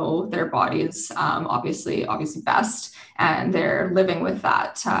 they know their bodies obviously best, and they're living with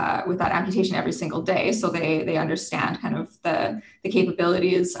that amputation every single day. So they understand kind of the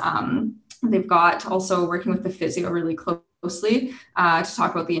capabilities they've got. Also working with the physio really closely to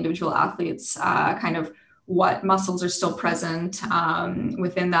talk about the individual athletes, kind of what muscles are still present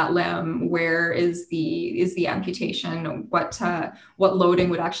within that limb, where is the amputation, what loading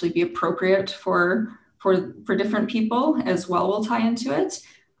would actually be appropriate for different people as well will tie into it.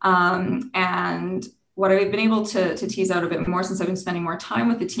 And what I've been able to tease out a bit more since I've been spending more time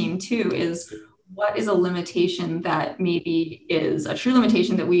with the team too is what is a limitation that maybe is a true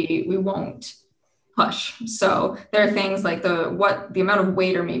limitation that we won't push. So there are things like the amount of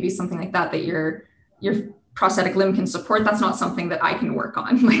weight or maybe something like that your prosthetic limb can support. That's not something that I can work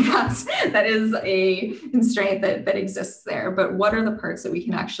on. Like that is a constraint that exists there. But what are the parts that we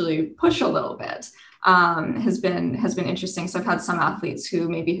can actually push a little bit? Has been interesting. So I've had some athletes who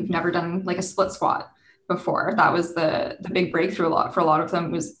maybe have never done like a split squat before. That was the big breakthrough for a lot of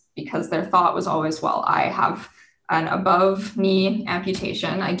them, was because their thought was always, well, I have an above knee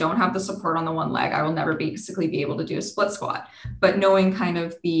amputation. I don't have the support on the one leg. I will never basically be able to do a split squat. But knowing kind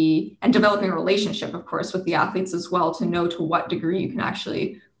of and developing a relationship, of course, with the athletes as well, to know to what degree you can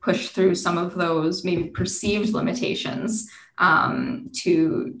actually push through some of those maybe perceived limitations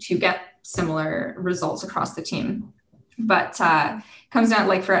to get similar results across the team. But it comes down,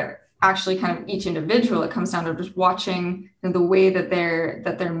 like, for actually kind of each individual, it comes down to just watching the way that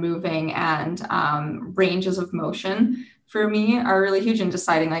they're moving, and ranges of motion for me are really huge in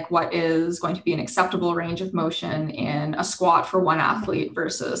deciding like what is going to be an acceptable range of motion in a squat for one athlete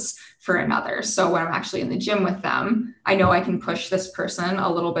versus for another. So when I'm actually in the gym with them, I know I can push this person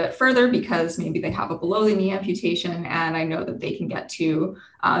a little bit further because maybe they have a below the knee amputation, and I know that they can get to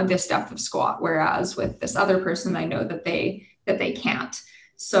this depth of squat. Whereas with this other person, I know that they can't.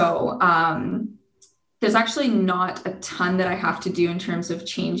 So there's actually not a ton that I have to do in terms of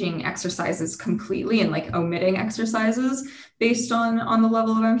changing exercises completely and like omitting exercises based on the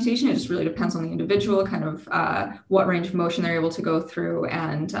level of amputation. It just really depends on the individual, kind of what range of motion they're able to go through,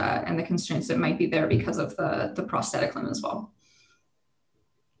 and the constraints that might be there because of the prosthetic limb as well.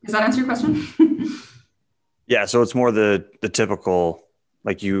 Does that answer your question? Yeah. So it's more the typical,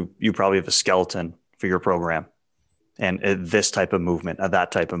 like you probably have a skeleton for your program, and this type of movement,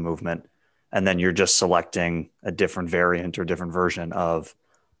 that type of movement. And then you're just selecting a different variant or different version of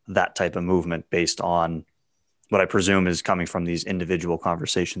that type of movement based on what I presume is coming from these individual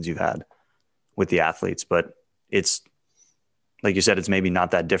conversations you've had with the athletes. But it's, like you said, it's maybe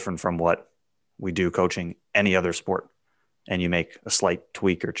not that different from what we do coaching any other sport. And you make a slight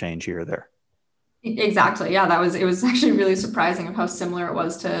tweak or change here or there. Exactly. Yeah, it was actually really surprising of how similar it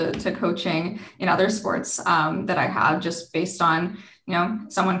was to coaching in other sports that I have, just based on,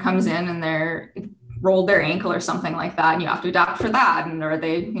 someone comes in and they're rolled their ankle or something like that, and you have to adapt for that. And or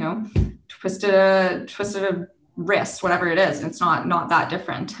they, twisted a wrist, whatever it is. And it's not that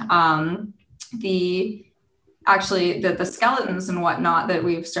different. The skeletons and whatnot that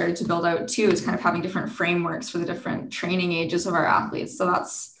we've started to build out too is kind of having different frameworks for the different training ages of our athletes. So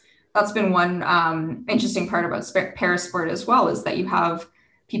that's been one interesting part about parasport as well, is that you have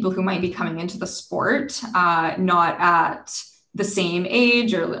people who might be coming into the sport not at the same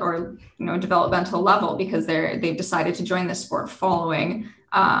age or developmental level, because they've decided to join this sport following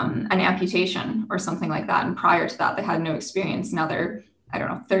an amputation or something like that. And prior to that, they had no experience. Now they're,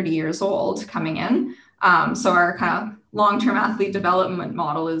 30 years old coming in. So our kind of long-term athlete development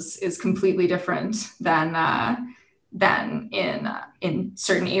model is completely different than in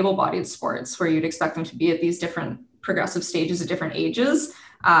certain able-bodied sports, where you'd expect them to be at these different progressive stages at different ages.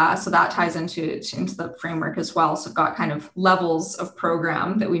 So that ties into the framework as well. So we've got kind of levels of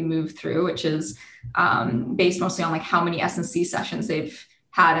program that we move through, which is based mostly on like how many S&C sessions they've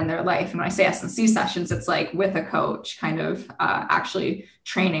had in their life. And when I say S&C sessions, it's like with a coach, kind of actually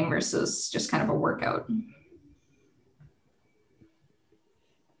training versus just kind of a workout.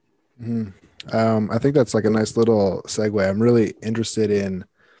 I think that's like a nice little segue. I'm really interested in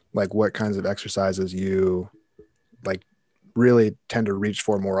like what kinds of exercises you like really tend to reach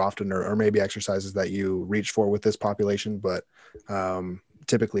for more often, or maybe exercises that you reach for with this population, but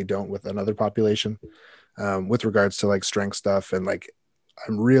typically don't with another population, with regards to like strength stuff. And like,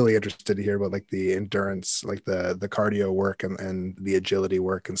 I'm really interested to hear about like the endurance, like the cardio work and the agility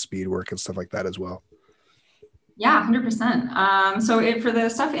work and speed work and stuff like that as well. Yeah, 100%. So for the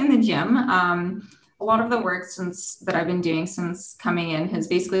stuff in the gym, a lot of the work that I've been doing since coming in has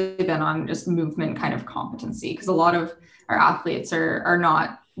basically been on just movement kind of competency, because a lot of our athletes are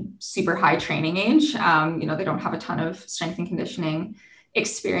not super high training age. They don't have a ton of strength and conditioning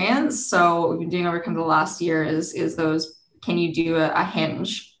experience. So what we've been doing over kind of the last year is those, can you do a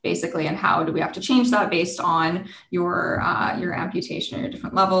hinge basically, and how do we have to change that based on your amputation or your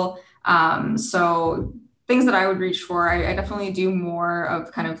different level? So things that I would reach for, I definitely do more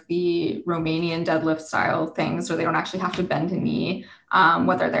of kind of the Romanian deadlift style things, where they don't actually have to bend a knee,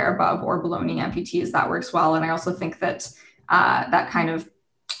 whether they're above or below knee amputees. That works well. And I also think that that kind of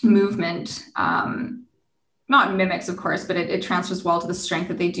movement, not mimics, of course, but it transfers well to the strength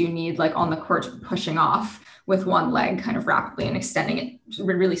that they do need, like on the court, pushing off with one leg kind of rapidly and extending it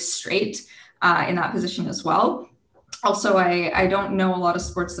really straight in that position as well. Also, I don't know a lot of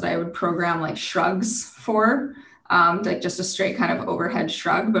sports that I would program like shrugs for, like just a straight kind of overhead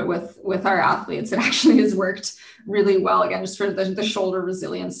shrug. But with our athletes, it actually has worked really well, again, just for the shoulder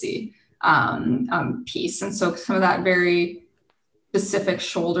resiliency piece. And so some of that very specific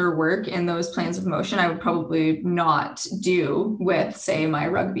shoulder work in those planes of motion, I would probably not do with, say, my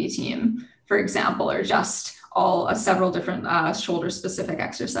rugby team, for example, or just several different shoulder specific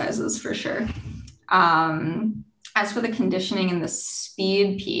exercises for sure. As for the conditioning and the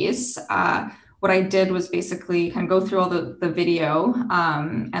speed piece, what I did was basically kind of go through all the video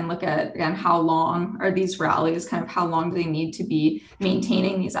and look at, again, how long are these rallies, kind of how long do they need to be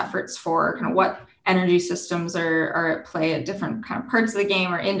maintaining these efforts for, kind of what energy systems are at play at different kind of parts of the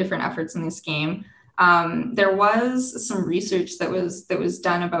game or in different efforts in this game. There was some research that was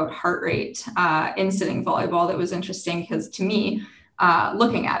done about heart rate in sitting volleyball that was interesting, because to me,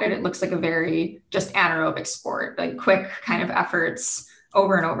 looking at it, it looks like a very just anaerobic sport, like quick kind of efforts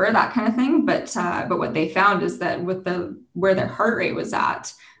over and over, that kind of thing. But what they found is that with where their heart rate was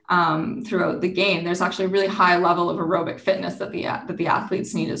at throughout the game, there's actually a really high level of aerobic fitness that the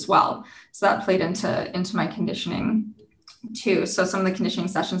athletes need as well. So that played into my conditioning too. So some of the conditioning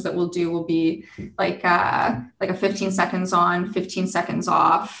sessions that we'll do will be like a 15 seconds on, 15 seconds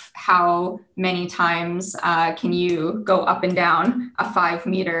off. How many times can you go up and down a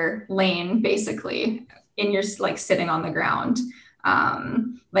 5-meter lane, basically, in your like sitting on the ground,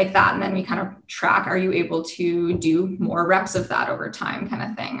 like that. And then we kind of track, are you able to do more reps of that over time, kind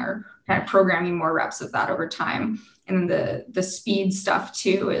of thing, or kind of programming more reps of that over time. And then the speed stuff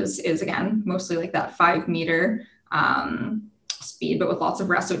too is again, mostly like that 5-meter speed, but with lots of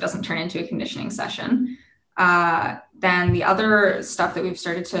rest, so it doesn't turn into a conditioning session. Then the other stuff that we've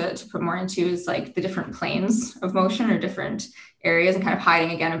started to put more into is like the different planes of motion or different areas, and kind of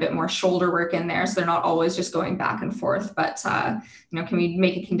hiding again a bit more shoulder work in there, so they're not always just going back and forth. But can we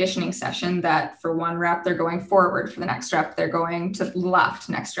make a conditioning session that for one rep they're going forward, for the next rep they're going to the left,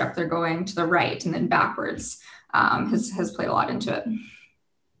 next rep they're going to the right, and then backwards, has played a lot into it.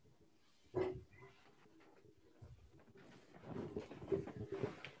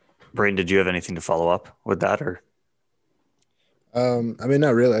 Braden, did you have anything to follow up with that, or? I mean,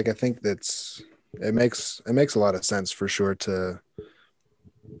 not really. Like, I think it makes a lot of sense for sure to,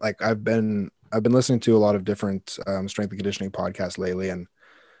 like, I've been I've been listening to a lot of different strength and conditioning podcasts lately, and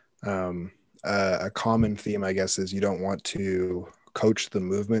a common theme, I guess, is you don't want to coach the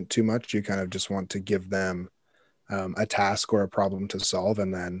movement too much. You kind of just want to give them a task or a problem to solve,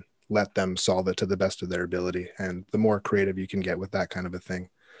 and then let them solve it to the best of their ability. And the more creative you can get with that kind of a thing,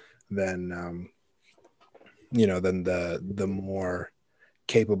 then then the more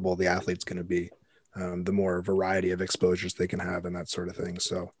capable the athlete's going to be, the more variety of exposures they can have, and that sort of thing.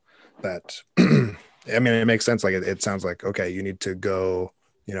 So that, I mean, it makes sense. Like it sounds like, okay, you need to go,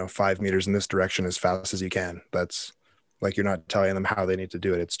 5 meters in this direction as fast as you can. That's like, you're not telling them how they need to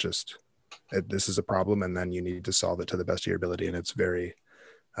do it. It's just, this is a problem, and then you need to solve it to the best of your ability. And it's very,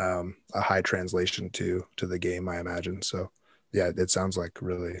 a high translation to the game, I imagine. So yeah, it sounds like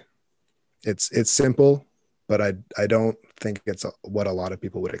really, it's simple, but I don't think it's what a lot of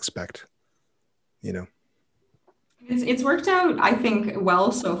people would expect, It's worked out, I think,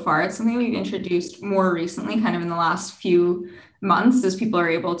 well so far. It's something we've introduced more recently, kind of in the last few months, as people are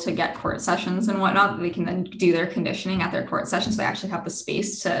able to get court sessions and whatnot. They can then do their conditioning at their court sessions. So they actually have the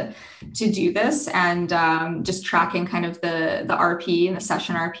space to do this, and just tracking kind of the RPE and the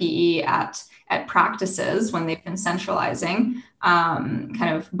session RPE at practices when they've been centralizing. Kind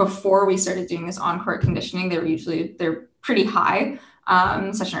of before we started doing this on-court conditioning, they're pretty high.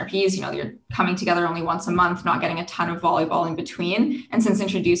 Session RPs, you're coming together only once a month, not getting a ton of volleyball in between. And since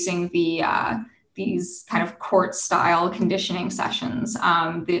introducing these kind of court style conditioning sessions,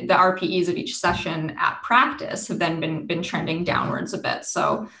 the RPEs of each session at practice have then been trending downwards a bit.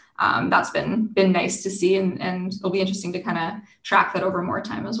 So that's been nice to see, and it'll be interesting to kind of track that over more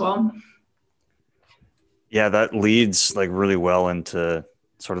time as well. Yeah, that leads like really well into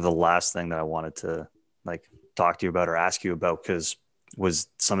sort of the last thing that I wanted to like talk to you about or ask you about, because was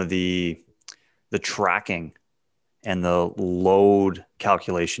some of the tracking and the load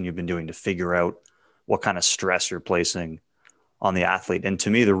calculation you've been doing to figure out what kind of stress you're placing on the athlete. And to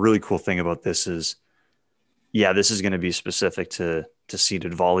me, the really cool thing about this is, yeah, this is going to be specific to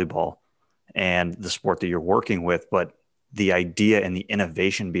seated volleyball and the sport that you're working with, but the idea and the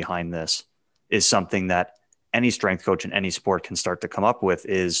innovation behind this is something that any strength coach in any sport can start to come up with.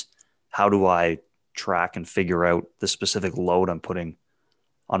 Is how do I track and figure out the specific load I'm putting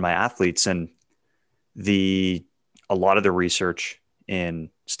on my athletes? And a lot of the research in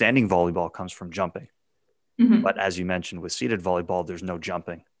standing volleyball comes from jumping. Mm-hmm. But as you mentioned, with seated volleyball, there's no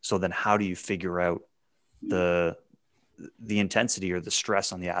jumping. So then how do you figure out the intensity or the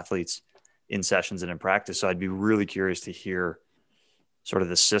stress on the athletes in sessions and in practice? So I'd be really curious to hear sort of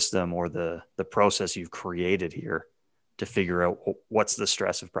the system or the process you've created here to figure out what's the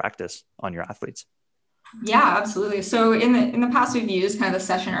stress of practice on your athletes. Yeah, absolutely. So in the past, we've used kind of the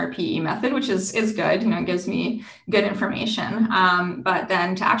session RPE method, which is good. It gives me good information. But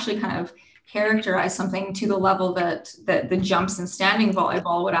then to actually kind of characterize something to the level that the jumps in standing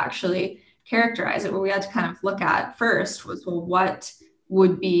volleyball would actually characterize it, what we had to kind of look at first was, well, what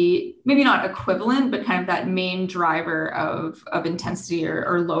would be maybe not equivalent, but kind of that main driver of intensity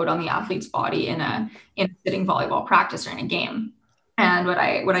or load on the athlete's body in a sitting volleyball practice or in a game. And what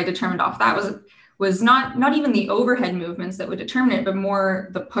I determined off that was not even the overhead movements that would determine it, but more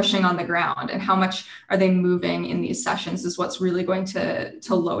the pushing on the ground and how much are they moving in these sessions is what's really going to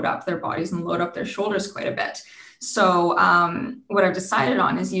load up their bodies and load up their shoulders quite a bit. So what I've decided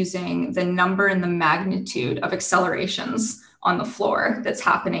on is using the number and the magnitude of accelerations on the floor that's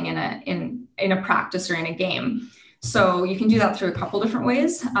happening in a practice or in a game. So you can do that through a couple different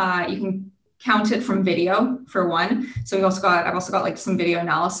ways. You can count it from video for one. So I've also got like some video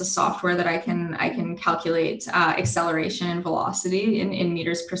analysis software that I can calculate acceleration and velocity in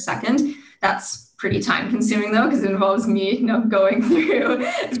meters per second. That's pretty time consuming though, because it involves me, going through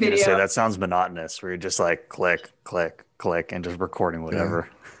video. Say, that sounds monotonous where you're just like click, click, click, and just recording whatever.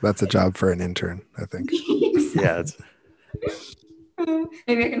 Yeah, that's a job for an intern, I think. Yeah.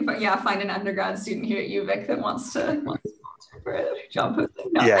 Maybe I can find an undergrad student here at UVic that wants to sponsor for a job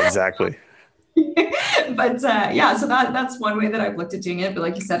posting. No. Yeah, exactly. But so that's one way that I've looked at doing it. But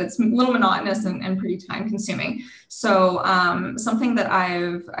like you said, it's a little monotonous and pretty time consuming. So something that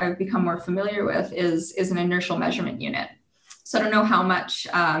I've become more familiar with is an inertial measurement unit. So I don't know how much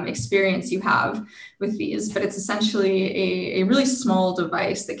experience you have with these, but it's essentially a really small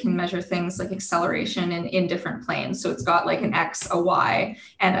device that can measure things like acceleration in different planes. So it's got like an X, a Y,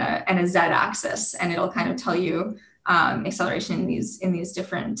 and a Z axis, and it'll kind of tell you acceleration in these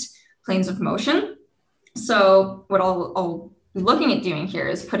different planes of motion. So what I'll be looking at doing here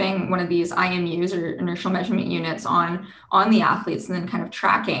is putting one of these IMUs or inertial measurement units on the athletes and then kind of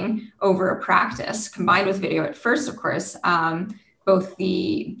tracking over a practice combined with video at first, of course, both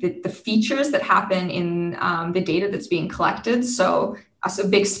the features that happen in the data that's being collected. So a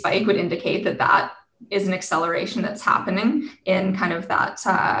big spike would indicate that is an acceleration that's happening in kind of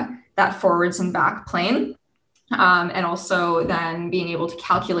that forwards and back plane. And also then being able to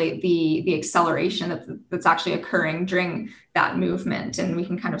calculate the acceleration that's actually occurring during that movement. And we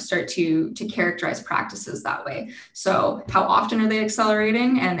can kind of start to characterize practices that way. So how often are they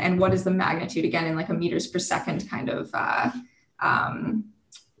accelerating, and what is the magnitude, again, in like a meters per second kind of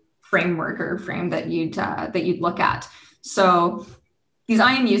framework or frame that you'd look at. So these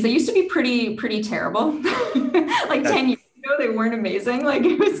IMUs, they used to be pretty terrible. Like 10 years ago, they weren't amazing. Like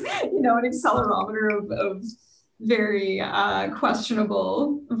it was, an accelerometer of very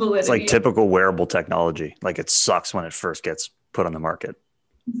questionable validity. It's like typical wearable technology. Like it sucks when it first gets put on the market.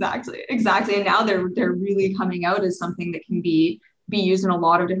 Exactly. And now they're really coming out as something that can be used in a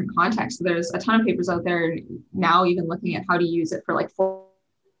lot of different contexts. So there's a ton of papers out there now, even looking at how to use it for like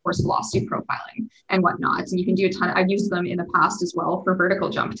force velocity profiling and whatnot. And you can do a ton. I've used them in the past as well for vertical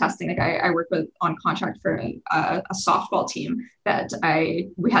jump testing. Like I work on contract for a softball team that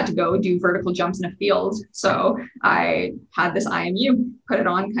we had to go do vertical jumps in a field. So I had this IMU, put it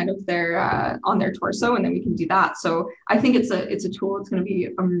on kind of on their torso, and then we can do that. So I think it's a tool that's going to be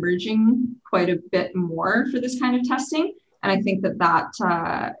emerging quite a bit more for this kind of testing. And I think that's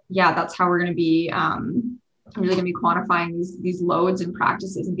how we're going to be really going to be quantifying these loads and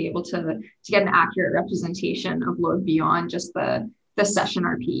practices and be able to get an accurate representation of load beyond just the session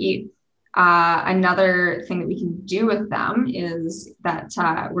RPE. Another thing that we can do with them is that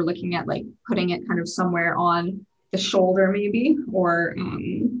we're looking at like putting it kind of somewhere on the shoulder maybe, or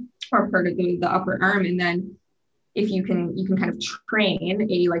part of the upper arm. And then if you can kind of train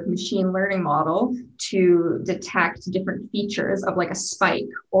a like machine learning model to detect different features of like a spike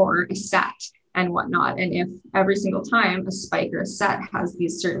or a set and whatnot. And if every single time a spike or a set has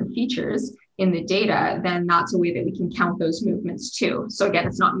these certain features in the data, then that's a way that we can count those movements too. So again,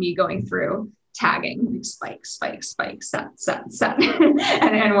 it's not me going through tagging like spike, set,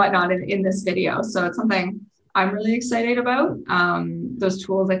 and whatnot in this video. So it's something I'm really excited about. Those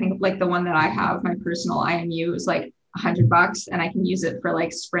tools, I think like the one that I have, my personal IMU, is like $100, and I can use it for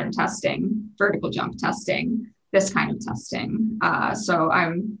like sprint testing, vertical jump testing, this kind of testing. So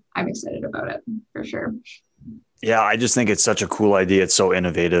I'm excited about it for sure. Yeah, I just think it's such a cool idea. It's so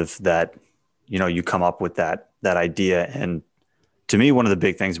innovative that, you come up with that idea. And to me, one of the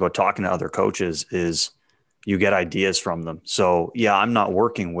big things about talking to other coaches is you get ideas from them. So yeah, I'm not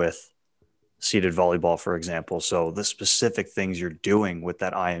working with seated volleyball, for example. So the specific things you're doing with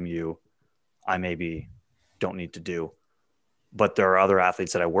that IMU, I maybe don't need to do. But there are other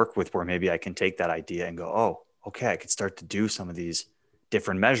athletes that I work with where maybe I can take that idea and go, oh, okay, I could start to do some of these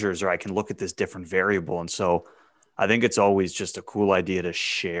different measures, or I can look at this different variable. And so I think it's always just a cool idea to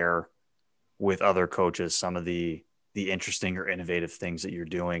share with other coaches some of the interesting or innovative things that you're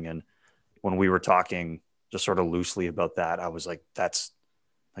doing. And when we were talking just sort of loosely about that, I was like, that's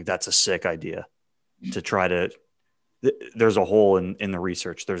a sick idea to try to, there's a hole in the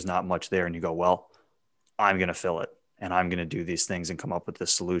research. There's not much there. And you go, well, I'm going to fill it, and I'm going to do these things and come up with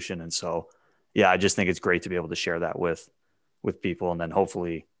this solution. And so, yeah, I just think it's great to be able to share that with people. And then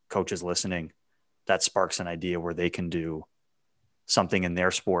hopefully coaches listening, that sparks an idea where they can do something in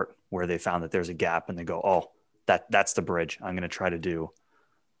their sport where they found that there's a gap, and they go, oh, that's the bridge. I'm going to try to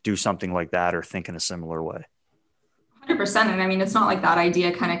do something like that, or think in a similar way. 100%. And I mean, it's not like that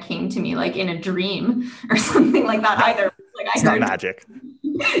idea kind of came to me like in a dream or something like that either. Like it's not magic.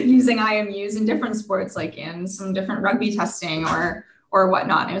 Using IMUs in different sports, like in some different rugby testing or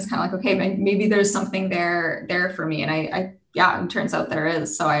whatnot. And it was kind of like, okay, maybe there's something there for me. And it turns out there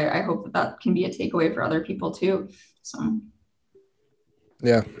is. So I hope that can be a takeaway for other people too. So.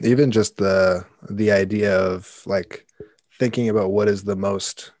 Yeah. Even just the idea of like thinking about what is the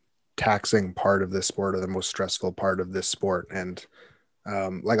most taxing part of this sport, or the most stressful part of this sport. And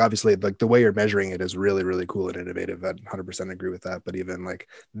like, obviously, like the way you're measuring it is really, really cool and innovative. I 100% agree with that. But even like,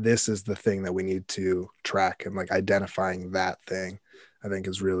 this is the thing that we need to track, and like identifying that thing, I think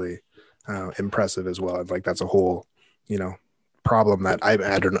is really impressive as well. And like, that's a whole, problem that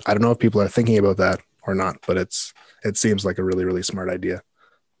I don't know if people are thinking about that or not, but it seems like a really, really smart idea.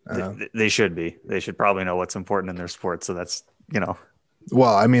 They should be. They should probably know what's important in their sport. So that's,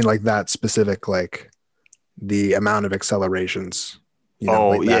 Well, I mean, like that specific, like the amount of accelerations.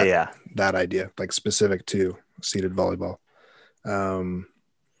 That idea, like specific to seated volleyball.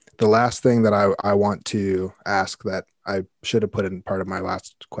 The last thing that I want to ask, that I should have put in part of my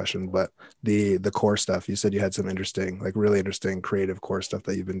last question, but the core stuff. You said you had some interesting, like really interesting, creative core stuff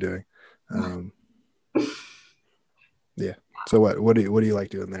that you've been doing. Yeah. So what do you like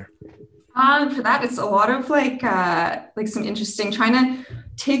doing there? For that, it's a lot of like some interesting trying to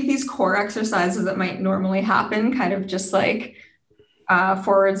take these core exercises that might normally happen, kind of just like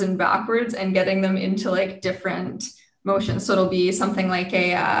forwards and backwards, and getting them into like different motions. So it'll be something like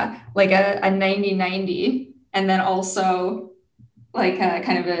a 90-90, and then also like a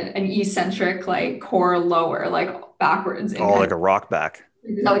kind of an eccentric like core lower, like backwards. Oh, like a rock back.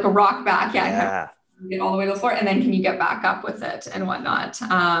 Like a rock back, yeah. Yeah. Get all the way to the floor, and then can you get back up with it and whatnot.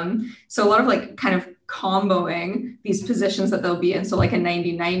 So a lot of like kind of comboing these positions that they'll be in, so like a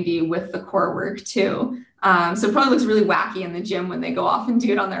 90-90 with the core work too. So it probably looks really wacky in the gym when they go off and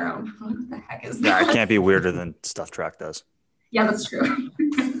do it on their own. Like, what the heck is that? Yeah, it can't be weirder than stuff track does. Yeah, that's true.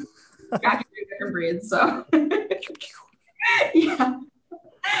 Track is different breeds, so yeah,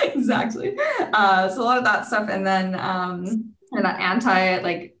 exactly. So a lot of that stuff, and then and that anti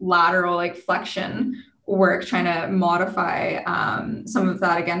like lateral like flexion work, trying to modify some of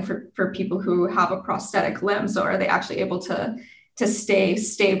that again for people who have a prosthetic limb. So are they actually able to stay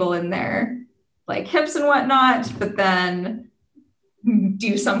stable in their like hips and whatnot, but then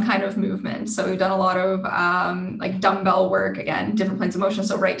do some kind of movement? So we've done a lot of like dumbbell work, again, different planes of motion.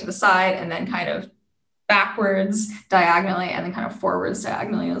 So right to the side, and then kind of backwards diagonally, and then kind of forwards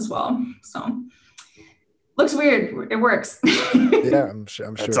diagonally as well. So looks weird. It works. Yeah, I'm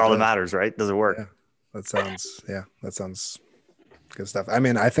sure. That's all that matters, right? Does it work? Yeah, that sounds good stuff. I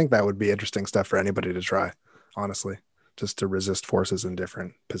mean, I think that would be interesting stuff for anybody to try, honestly, just to resist forces in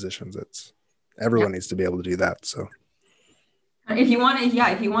different positions. Everyone needs to be able to do that. So if you want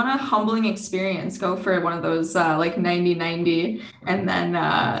a humbling experience, go for one of those like 90-90 and then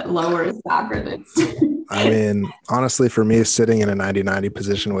lowers backwards. I mean, honestly, for me, sitting in a 90-90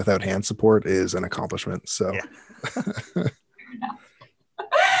 position without hand support is an accomplishment. So yeah.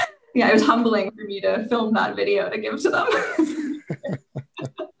 Yeah, it was humbling for me to film that video to give to them.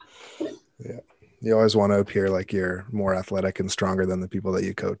 Yeah. You always want to appear like you're more athletic and stronger than the people that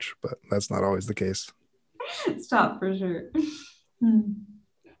you coach, but that's not always the case. Stop, for sure.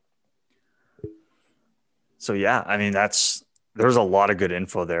 So yeah, I mean, there's a lot of good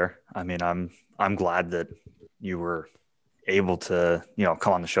info there. I mean, I'm glad that you were able to,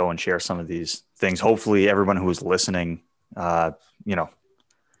 come on the show and share some of these things. Hopefully everyone who is listening,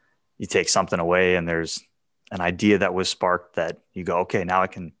 you take something away and there's an idea that was sparked that you go, okay, now I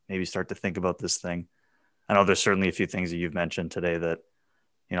can maybe start to think about this thing. I know there's certainly a few things that you've mentioned today that,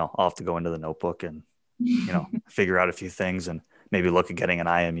 I'll have to go into the notebook and, figure out a few things and maybe look at getting an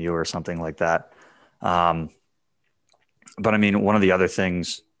IMU or something like that. But I mean, one of the other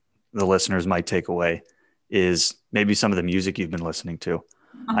things the listeners might take away is maybe some of the music you've been listening to.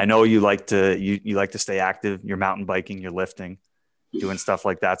 I know you like to stay active. You're mountain biking, you're lifting, doing stuff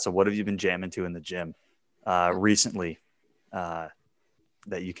like that. So what have you been jamming to in the gym recently that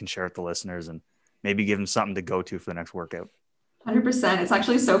you can share with the listeners and maybe give them something to go to for the next workout? 100%. It's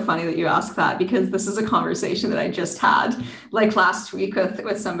actually so funny that you ask that, because this is a conversation that I just had like last week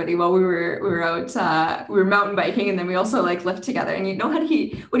with somebody while we were out, we were mountain biking, and then we also like lift together. And what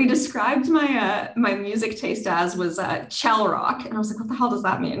he described my music taste as was chell rock. And I was like, what the hell does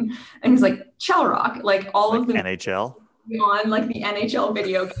that mean? And he's like, chell rock, like all like of the NHL on like the NHL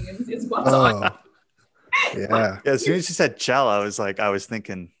video games is what's Oh, on. yeah. As soon as you said chell, I was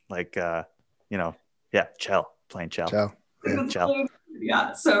thinking like, chell, playing chell. Ciao. Yeah, chell.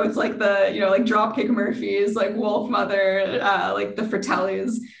 Yeah, so it's like the like Dropkick Murphys, like Wolf Mother, like the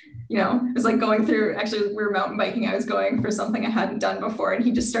Fratellis. It's like going through. Actually, we were mountain biking. I was going for something I hadn't done before, and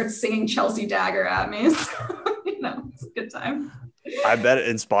he just starts singing Chelsea Dagger at me. So it's a good time. I bet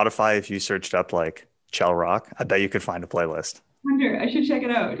in Spotify, if you searched up like chell rock, I bet you could find a playlist. I should check it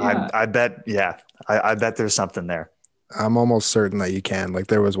out. Yeah. I bet, I bet there's something there. I'm almost certain that you can. Like,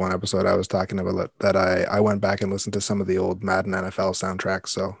 there was one episode I was talking about that I went back and listened to some of the old Madden NFL soundtracks.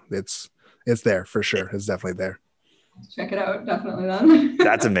 So it's there for sure. It's definitely there. Check it out. Definitely then.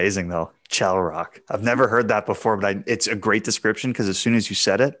 That's amazing though. Chell rock. I've never heard that before, but it's a great description, because as soon as you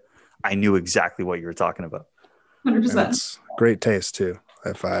said it, I knew exactly what you were talking about. 100%. It's great taste too,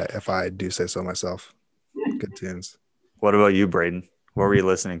 if I do say so myself. Good tunes. What about you, Braden? What were you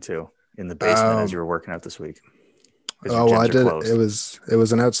listening to in the basement as you were working out this week? Oh, well, I did. It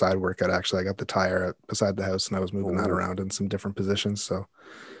was an outside workout. Actually, I got the tire beside the house and I was moving that around in some different positions. So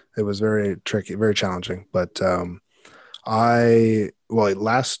it was very tricky, very challenging. But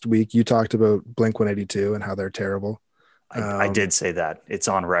last week you talked about Blink-182 and how they're terrible. I did say that. It's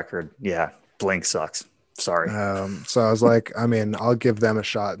on record. Yeah. Blink sucks. Sorry. So I was like, I mean, I'll give them a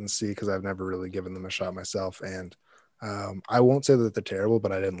shot and see, because I've never really given them a shot myself. And I won't say that they're terrible,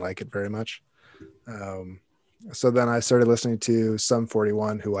 but I didn't like it very much. So then I started listening to Sum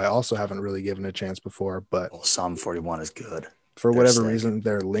 41, who I also haven't really given a chance before, but Sum 41 is good. For whatever reason,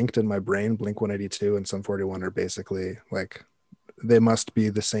 they're linked in my brain. Blink 182 and Sum 41 are basically like, they must be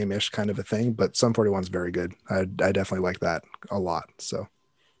the same-ish kind of a thing, but Sum 41 is very good. I definitely like that a lot. So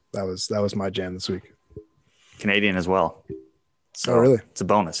that was my jam this week. Canadian as well. So really? It's a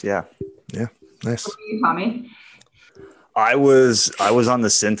bonus. Yeah. Yeah. Nice. What are you, Tommy? I was on the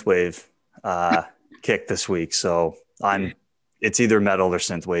synthwave kick this week. So it's either metal or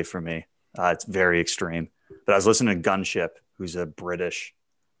synthwave for me. It's very extreme, but I was listening to Gunship, who's a British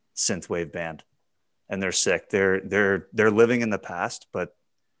synthwave band, and they're sick. They're living in the past, but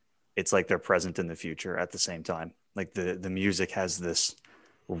it's like they're present in the future at the same time. Like the music has this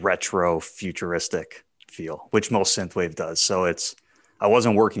retro futuristic feel, which most synthwave does. So I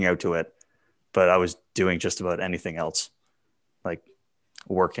wasn't working out to it, but I was doing just about anything else, like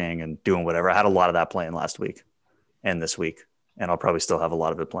working and doing whatever. I had a lot of that playing last week and this week, and I'll probably still have a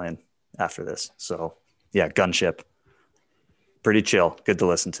lot of it playing after this. So yeah, Gunship, pretty chill, good to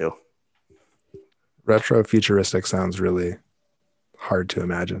listen to. Retro futuristic sounds really hard to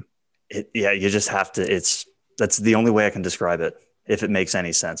imagine. You just have to. That's the only way I can describe it, if it makes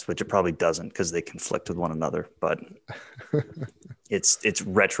any sense, which it probably doesn't because they conflict with one another. But it's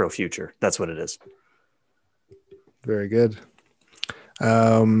retro future. That's what it is. Very good.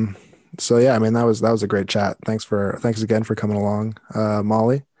 So yeah, I mean that was a great chat. Thanks again for coming along,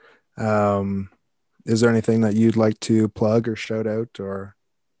 Molly. Is there anything that you'd like to plug or shout out, or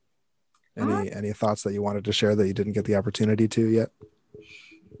any thoughts that you wanted to share that you didn't get the opportunity to yet?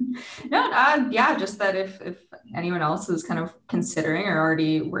 No, yeah, just that if anyone else is kind of considering or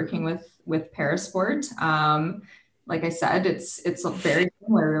already working with parasport, like I said, it's very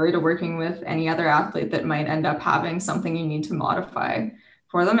similar really to working with any other athlete that might end up having something you need to modify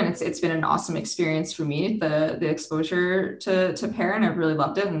for them. And it's been an awesome experience for me, the exposure to para, and I've really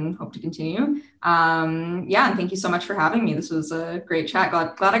loved it and hope to continue. Yeah, and thank you so much for having me. This was a great chat.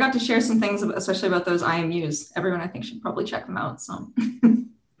 Glad I got to share some things, especially about those IMUs. Everyone I think should probably check them out. So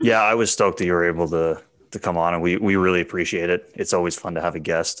yeah, I was stoked that you were able to come on, and we really appreciate it. It's always fun to have a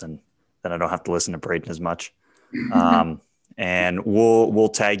guest, and then I don't have to listen to Braden as much. And we'll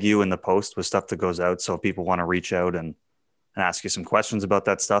tag you in the post with stuff that goes out. So if people want to reach out and ask you some questions about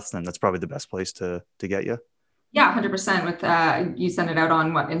that stuff, then that's probably the best place to get you. Yeah, 100%. With you send it out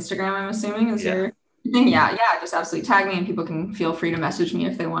on what, Instagram, I'm assuming is your thing. Yeah, just absolutely tag me, and people can feel free to message me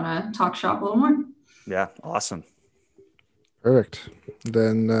if they want to talk shop a little more. Yeah, awesome. Perfect.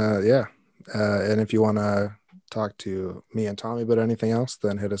 Then and if you want to talk to me and Tommy about anything else,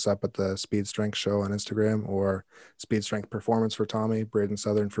 then hit us up at the Speed Strength Show on Instagram, or Speed Strength Performance for Tommy, Braden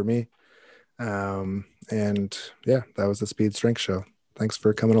Southern for me. And yeah, that was the Speed Strength Show. Thanks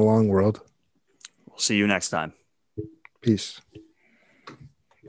for coming along, world. We'll see you next time. Peace.